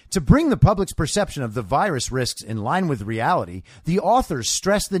 To bring the public's perception of the virus risks in line with reality, the authors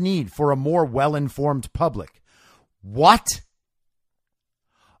stress the need for a more well-informed public. What?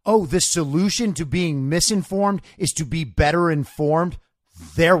 Oh, the solution to being misinformed is to be better informed?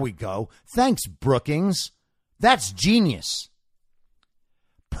 There we go. Thanks, Brookings. That's genius.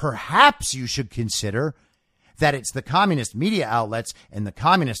 Perhaps you should consider that it's the communist media outlets and the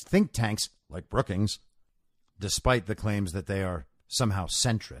communist think tanks, like Brookings, despite the claims that they are somehow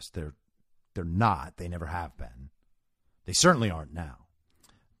centrist. They're not. They never have been. They certainly aren't now.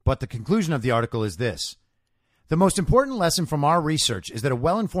 But the conclusion of the article is this. The most important lesson from our research is that a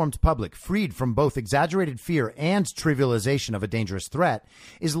well-informed public, freed from both exaggerated fear and trivialization of a dangerous threat,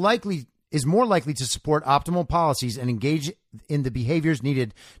 is more likely to support optimal policies and engage in the behaviors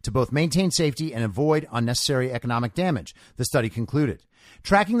needed to both maintain safety and avoid unnecessary economic damage, the study concluded.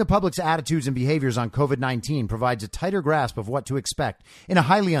 Tracking the public's attitudes and behaviors on COVID-19 provides a tighter grasp of what to expect in a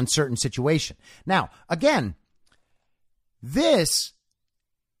highly uncertain situation. Now, again, this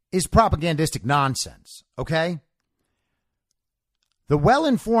is propagandistic nonsense, okay? The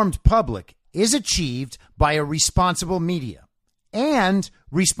well-informed public is achieved by a responsible media and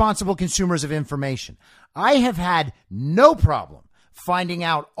responsible consumers of information. I have had no problem finding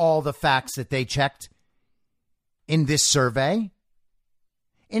out all the facts that they checked in this survey.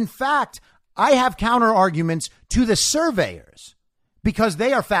 In fact, I have counter arguments to the surveyors because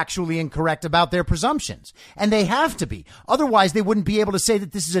they are factually incorrect about their presumptions. And they have to be. Otherwise, they wouldn't be able to say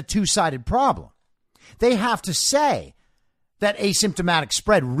that this is a two-sided problem. They have to say that asymptomatic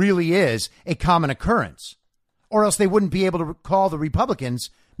spread really is a common occurrence, or else they wouldn't be able to call the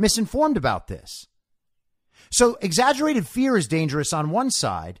Republicans misinformed about this. So exaggerated fear is dangerous on one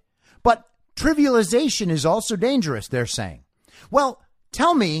side, but trivialization is also dangerous, they're saying. Well,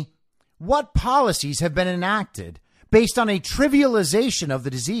 tell me what policies have been enacted based on a trivialization of the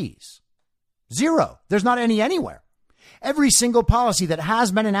disease. Zero. There's not any anywhere. Every single policy that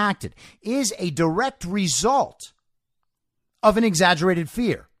has been enacted is a direct result of an exaggerated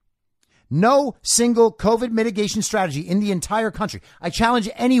fear. No single COVID mitigation strategy in the entire country. I challenge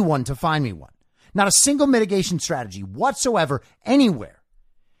anyone to find me one. Not a single mitigation strategy whatsoever anywhere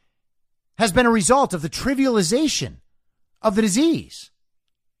has been a result of the trivialization of the disease.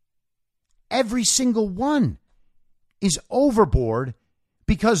 Every single one is overboard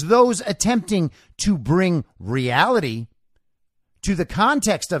because those attempting to bring reality to the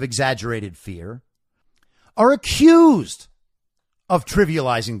context of exaggerated fear are accused of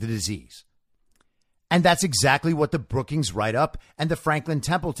trivializing the disease. And that's exactly what the Brookings write-up and the Franklin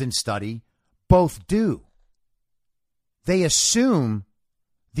Templeton study both do. They assume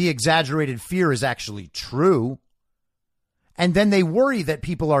the exaggerated fear is actually true, and then they worry that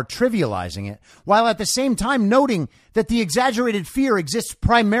people are trivializing it, while at the same time noting that the exaggerated fear exists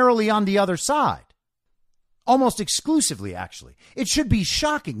primarily on the other side. Almost exclusively, actually. It should be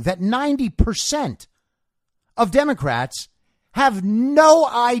shocking that 90% of Democrats have no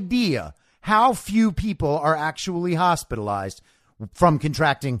idea how few people are actually hospitalized from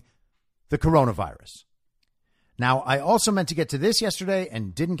contracting the coronavirus. Now, I also meant to get to this yesterday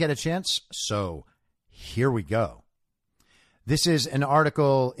and didn't get a chance, so here we go. This is an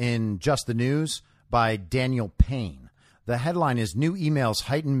article in Just the News by Daniel Payne. The headline is New Emails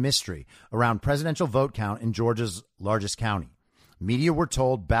Heighten Mystery Around Presidential Vote Count in Georgia's Largest County. Media were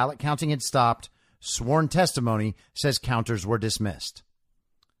told ballot counting had stopped. Sworn testimony says counters were dismissed.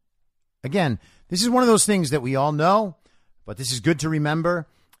 Again, this is one of those things that we all know, but this is good to remember.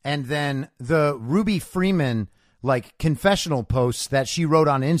 And then the Ruby Freeman confessional posts that she wrote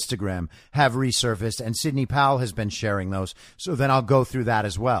on Instagram have resurfaced, and Sidney Powell has been sharing those. So then I'll go through that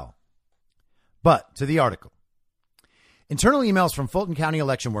as well. But to the article. Internal emails from Fulton County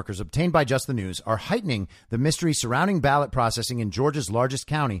election workers obtained by Just the News are heightening the mystery surrounding ballot processing in Georgia's largest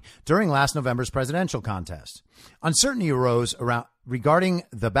county during last November's presidential contest. Uncertainty arose regarding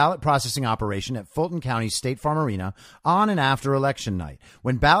the ballot processing operation at Fulton County's State Farm Arena on and after election night,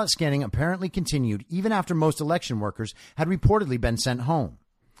 when ballot scanning apparently continued even after most election workers had reportedly been sent home.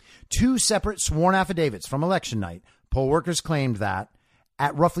 Two separate sworn affidavits from election night, poll workers claimed that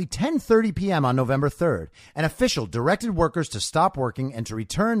at roughly 10:30 p.m. on November 3rd, an official directed workers to stop working and to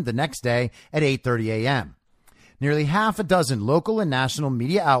return the next day at 8:30 a.m. Nearly half a dozen local and national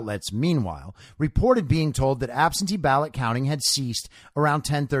media outlets, meanwhile, reported being told that absentee ballot counting had ceased around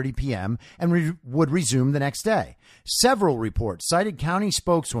 10:30 p.m. and would resume the next day. Several reports cited county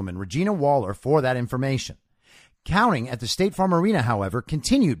spokeswoman Regina Waller for that information. Counting at the State Farm Arena, however,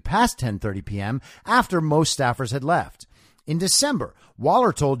 continued past 10:30 p.m. after most staffers had left. In December,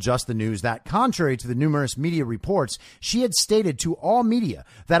 Waller told Just the News that, contrary to the numerous media reports, she had stated to all media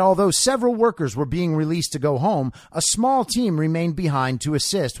that although several workers were being released to go home, a small team remained behind to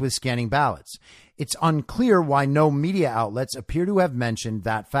assist with scanning ballots. It's unclear why no media outlets appear to have mentioned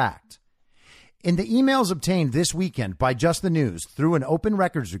that fact. In the emails obtained this weekend by Just the News through an open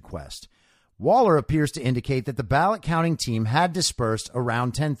records request, Waller appears to indicate that the ballot counting team had dispersed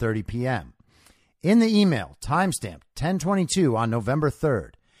around 10:30 p.m. In the email, timestamped 10:22 on November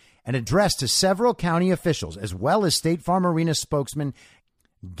 3rd, and addressed to several county officials as well as State Farm Arena spokesman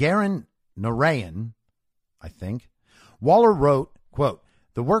Garen Narayan, Waller wrote, quote,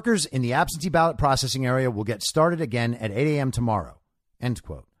 "The workers in the absentee ballot processing area will get started again at 8 a.m. tomorrow," end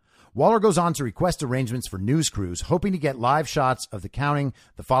quote. Waller goes on to request arrangements for news crews, hoping to get live shots of the counting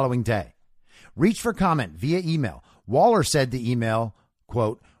the following day. Reach for comment via email. Waller said the email,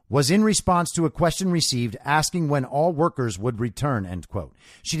 quote, "was in response to a question received asking when all workers would return," end quote.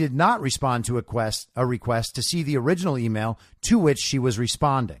 She did not respond to a request to see the original email to which she was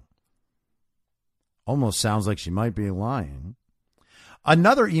responding. Almost sounds like she might be lying.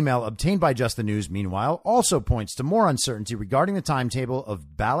 Another email obtained by Just the News, meanwhile, also points to more uncertainty regarding the timetable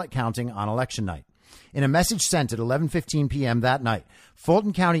of ballot counting on election night. In a message sent at 11:15 p.m. that night,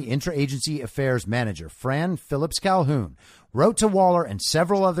 Fulton County Interagency Affairs Manager Fran Phillips Calhoun wrote to Waller and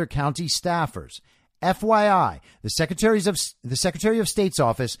several other county staffers, FYI, the Secretary of State's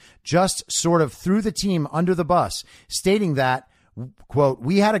office just sort of threw the team under the bus, stating that, quote,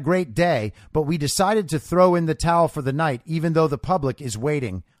 "we had a great day, but we decided to throw in the towel for the night, even though the public is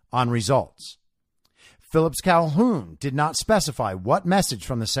waiting on results." Phillips Calhoun did not specify what message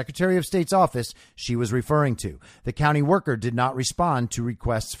from the Secretary of State's office she was referring to. The county worker did not respond to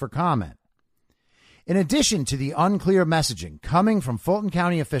requests for comment. In addition to the unclear messaging coming from Fulton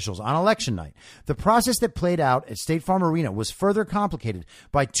County officials on election night, the process that played out at State Farm Arena was further complicated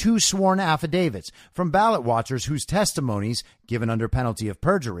by two sworn affidavits from ballot watchers whose testimonies, given under penalty of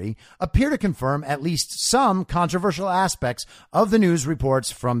perjury, appear to confirm at least some controversial aspects of the news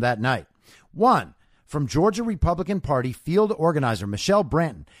reports from that night. One, from Georgia Republican Party field organizer Michelle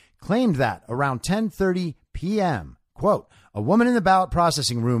Branton, claimed that around 10:30 p.m., quote, "a woman in the ballot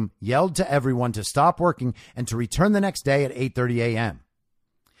processing room yelled to everyone to stop working and to return the next day at 8:30 a.m.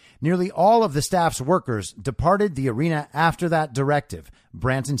 Nearly all of the staff's workers departed the arena after that directive,"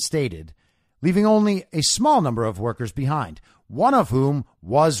 Branton stated, leaving only a small number of workers behind, one of whom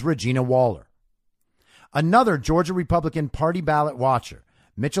was Regina Waller. Another Georgia Republican Party ballot watcher,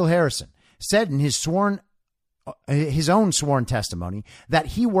 Mitchell Harrison, said in his own sworn testimony that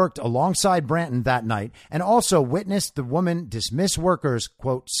he worked alongside Branton that night and also witnessed the woman dismiss workers,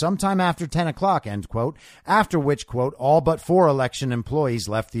 quote, "sometime after 10 o'clock, end quote, after which, quote, all but 4 election employees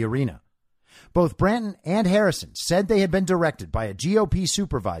left the arena. Both Branton and Harrison said they had been directed by a GOP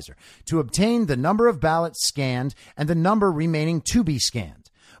supervisor to obtain the number of ballots scanned and the number remaining to be scanned.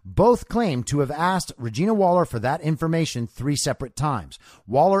 Both claimed to have asked Regina Waller for that information 3 separate times.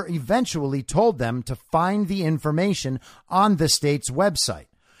 Waller eventually told them to find the information on the state's website.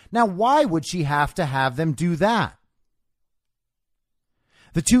 Now, why would she have to have them do that?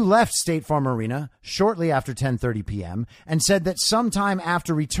 The two left State Farm Arena shortly after 10:30 p.m. and said that sometime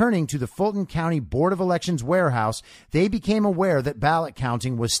after returning to the Fulton County Board of Elections warehouse, they became aware that ballot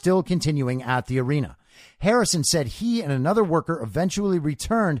counting was still continuing at the arena. Harrison said he and another worker eventually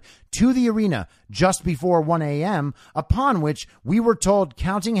returned to the arena just before 1 a.m., upon which we were told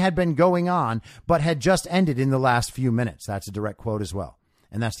counting had been going on but had just ended in the last few minutes. That's a direct quote as well.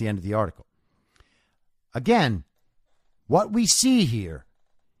 And that's the end of the article. Again, what we see here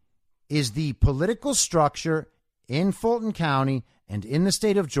is the political structure in Fulton County and in the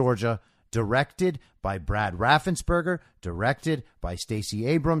state of Georgia, directed by Brad Raffensperger, directed by Stacey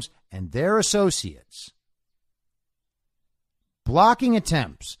Abrams and their associates, blocking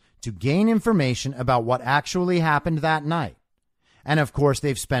attempts to gain information about what actually happened that night. And of course,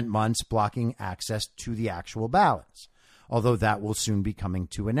 they've spent months blocking access to the actual ballots, although that will soon be coming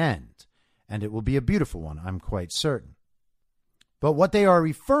to an end. And it will be a beautiful one, I'm quite certain. But what they are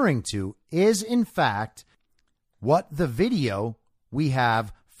referring to is, in fact, what the video we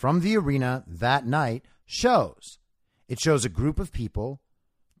have from the arena that night shows. It shows a group of people,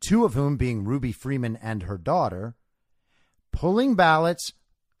 two of whom being Ruby Freeman and her daughter, pulling ballots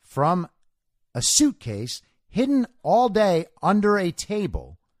from a suitcase hidden all day under a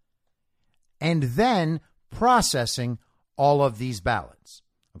table, and then processing all of these ballots.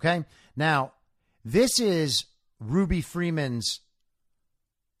 Okay? Now, this is Ruby Freeman's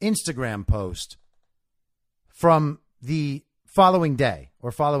Instagram post from the following day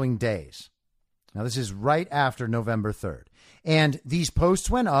or following days. Now, this is right after November 3rd. And these posts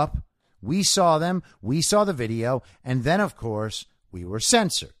went up. We saw them. We saw the video. And then, of course, we were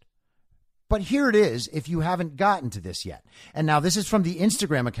censored. But here it is if you haven't gotten to this yet. And now this is from the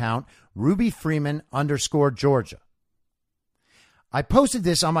Instagram account, RubyFreeman_Georgia. I posted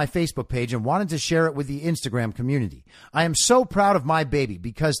this on my Facebook page and wanted to share it with the Instagram community. I am so proud of my baby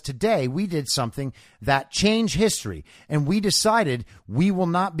because today we did something that changed history, and we decided we will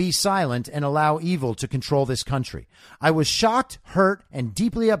not be silent and allow evil to control this country. I was shocked, hurt, and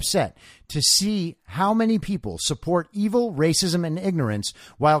deeply upset to see how many people support evil, racism, and ignorance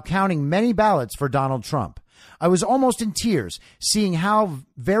while counting many ballots for Donald Trump. I was almost in tears seeing how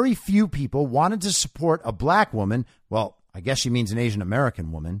very few people wanted to support a black woman, well, I guess she means an Asian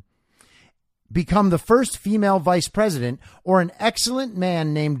American woman, become the first female vice president, or an excellent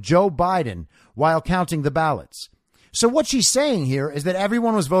man named Joe Biden while counting the ballots. So what she's saying here is that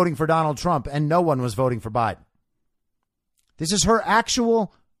everyone was voting for Donald Trump and no one was voting for Biden. This is her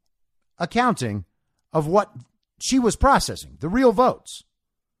actual accounting of what she was processing, the real votes.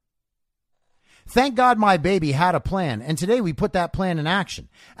 Thank God my baby had a plan, and today we put that plan in action.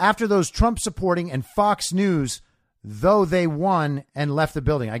 After those Trump-supporting and Fox News, though they won and left the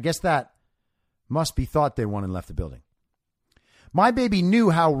building. I guess that must be thought they won and left the building. My baby knew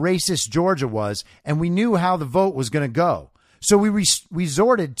how racist Georgia was, and we knew how the vote was going to go. So we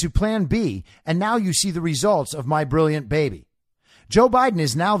resorted to Plan B, and now you see the results of my brilliant baby. Joe Biden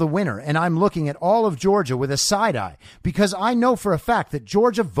is now the winner, and I'm looking at all of Georgia with a side eye because I know for a fact that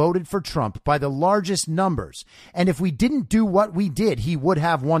Georgia voted for Trump by the largest numbers. And if we didn't do what we did, he would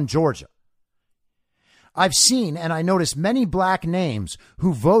have won Georgia. I've seen and I noticed many black names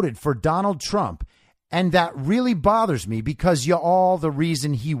who voted for Donald Trump, and that really bothers me because you're all the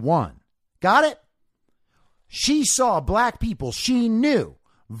reason he won. Got it? She saw black people she knew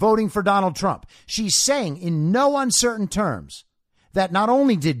voting for Donald Trump. She's saying in no uncertain terms that not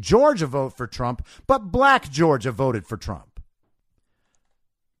only did Georgia vote for Trump, but black Georgia voted for Trump.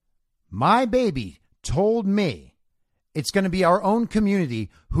 My baby told me it's going to be our own community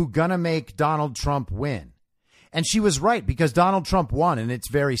who going to make Donald Trump win. And she was right because Donald Trump won, and it's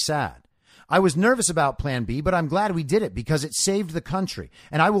very sad. I was nervous about Plan B, but I'm glad we did it because it saved the country,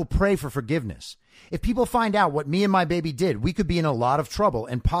 and I will pray for forgiveness. If people find out what me and my baby did, we could be in a lot of trouble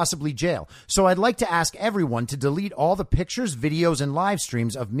and possibly jail. So I'd like to ask everyone to delete all the pictures, videos, and live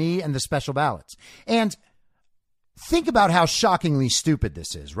streams of me and the special ballots. And think about how shockingly stupid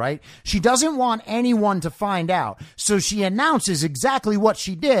this is, right? She doesn't want anyone to find out, so she announces exactly what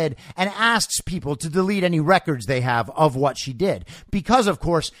she did and asks people to delete any records they have of what she did. Because, of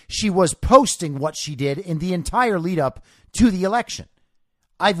course, she was posting what she did in the entire lead up to the election.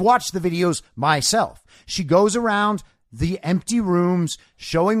 I've watched the videos myself. She goes around the empty rooms,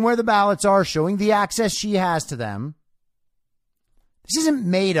 showing where the ballots are, showing the access she has to them. This isn't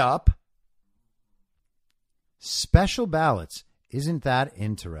made up. Special ballots. Isn't that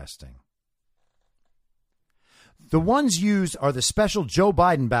interesting? The ones used are the special Joe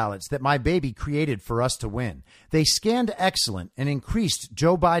Biden ballots that my baby created for us to win. They scanned excellent and increased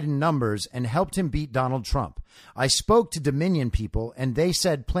Joe Biden numbers and helped him beat Donald Trump. I spoke to Dominion people and they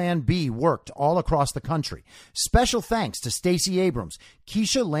said Plan B worked all across the country. Special thanks to Stacey Abrams,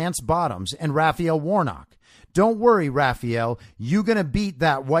 Keisha Lance Bottoms, and Raphael Warnock. Don't worry, Raphael, you gonna beat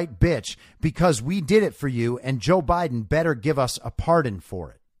that white bitch because we did it for you and Joe Biden better give us a pardon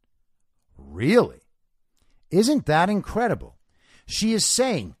for it. Really? Isn't that incredible? She is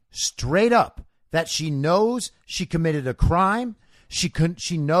saying straight up that she knows she committed a crime.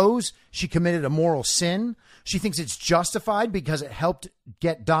 She knows she committed a moral sin. She thinks it's justified because it helped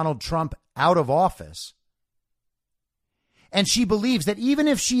get Donald Trump out of office. And she believes that even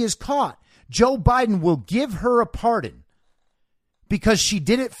if she is caught, Joe Biden will give her a pardon because she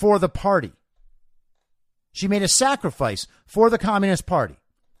did it for the party. She made a sacrifice for the Communist Party.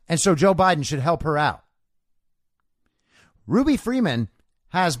 And so Joe Biden should help her out. Ruby Freeman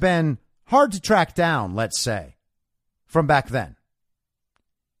has been hard to track down, let's say, from back then.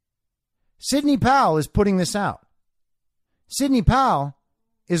 Sidney Powell is putting this out. Sidney Powell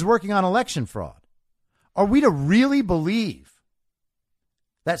is working on election fraud. Are we to really believe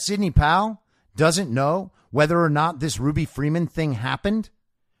that Sidney Powell doesn't know whether or not this Ruby Freeman thing happened?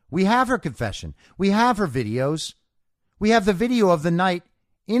 We have her confession. We have her videos. We have the video of the night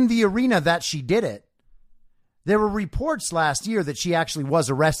in the arena that she did it. There were reports last year that she actually was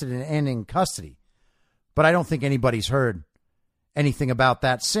arrested and in custody. But I don't think anybody's heard anything about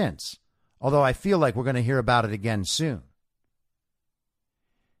that since. Although I feel like we're going to hear about it again soon.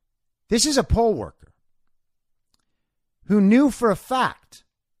 This is a poll worker who knew for a fact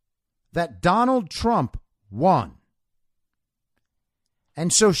that Donald Trump won.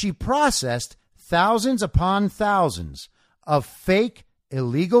 And so she processed thousands upon thousands of fake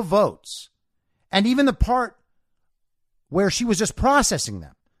illegal votes. And even the part where she was just processing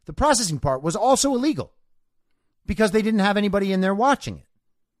them, the processing part was also illegal because they didn't have anybody in there watching it.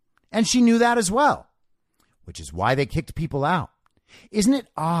 And she knew that as well, which is why they kicked people out. Isn't it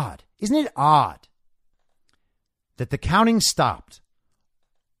odd? Isn't it odd that the counting stopped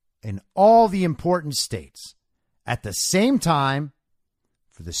in all the important states at the same time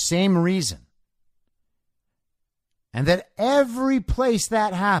for the same reason? And that every place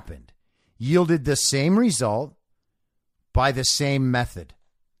that happened yielded the same result by the same method.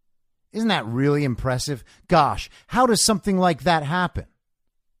 Isn't that really impressive? Gosh, how does something like that happen?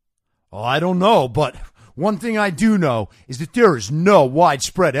 Oh, I don't know, but one thing I do know is that there is no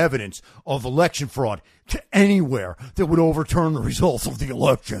widespread evidence of election fraud to anywhere that would overturn the results of the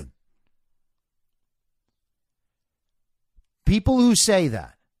election. People who say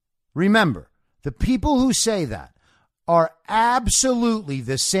that, remember, the people who say that are absolutely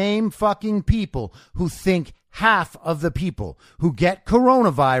the same fucking people who think half of the people who get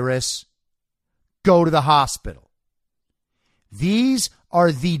coronavirus go to the hospital. These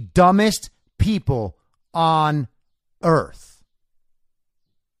are the dumbest people on earth.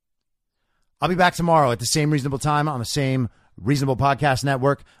 I'll be back tomorrow at the same reasonable time on the same reasonable podcast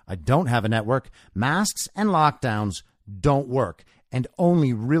network. I don't have a network. Masks and lockdowns don't work, and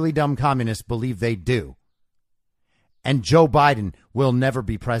only really dumb communists believe they do. And Joe Biden will never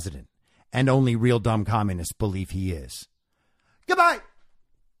be president, and only real dumb communists believe he is. Goodbye.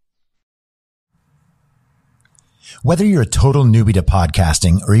 Whether you're a total newbie to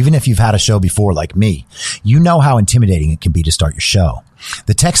podcasting or even if you've had a show before like me, you know how intimidating it can be to start your show.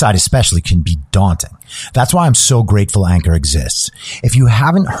 The tech side especially can be daunting. That's why I'm so grateful Anchor exists. If you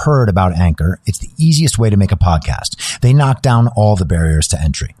haven't heard about Anchor, it's the easiest way to make a podcast. They knock down all the barriers to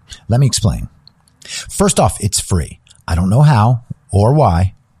entry. Let me explain. First off, it's free. I don't know how or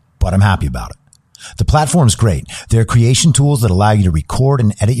why, but I'm happy about it. The platform's great. There are creation tools that allow you to record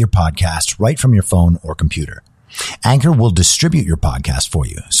and edit your podcast right from your phone or computer. Anchor will distribute your podcast for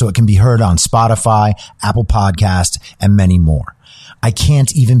you so it can be heard on Spotify, Apple Podcasts, and many more. I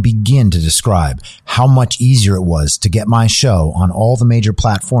can't even begin to describe how much easier it was to get my show on all the major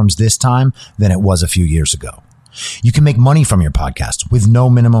platforms this time than it was a few years ago. You can make money from your podcast with no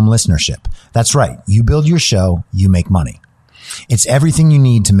minimum listenership. That's right. You build your show, you make money. It's everything you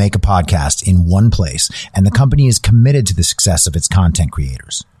need to make a podcast in one place, and the company is committed to the success of its content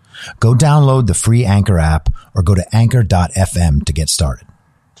creators. Go download the free Anchor app or go to anchor.fm to get started.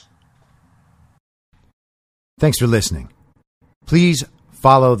 Thanks for listening. Please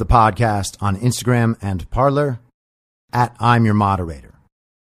follow the podcast on Instagram and Parler at I'm Your Moderator.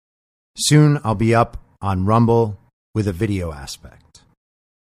 Soon I'll be up on Rumble with a video aspect.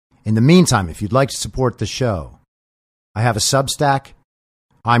 In the meantime, if you'd like to support the show, I have a Substack,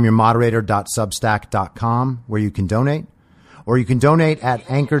 imyourmoderator.substack.com, where you can donate. Or you can donate at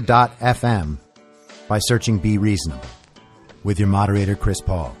anchor.fm by searching Be Reasonable with your moderator, Chris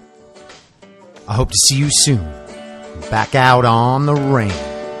Paul. I hope to see you soon. Back out on the range.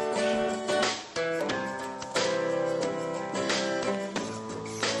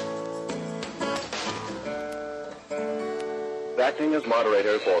 Acting as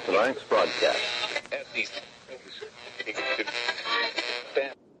moderator for tonight's broadcast.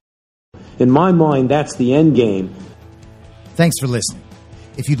 In my mind, that's the end game. Thanks for listening.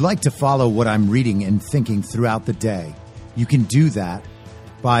 If you'd like to follow what I'm reading and thinking throughout the day, You can do that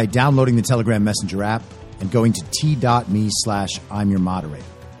by downloading the Telegram Messenger app and going to t.me/I'm your moderator.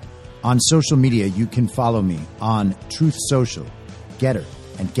 On social media, you can follow me on Truth Social, Getter,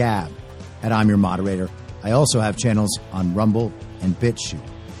 and Gab at I'm your moderator. I also have channels on Rumble and BitChute.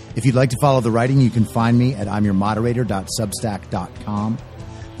 If you'd like to follow the writing, you can find me at imyourmoderator.substack.com.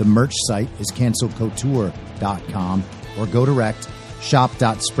 The merch site is cancelcouture.com, or go direct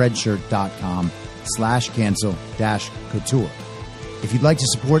shop.spreadshirt.com/cancel-couture. If you'd like to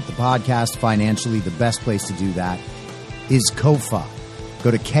support the podcast financially, the best place to do that is Ko-Fi.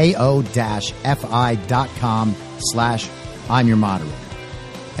 Go to ko-fi.com/I'm your moderator.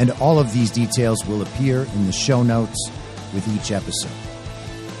 And all of these details will appear in the show notes with each episode.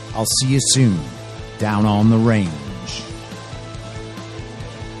 I'll see you soon down on the range.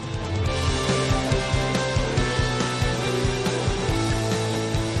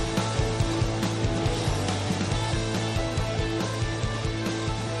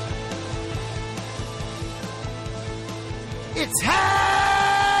 It's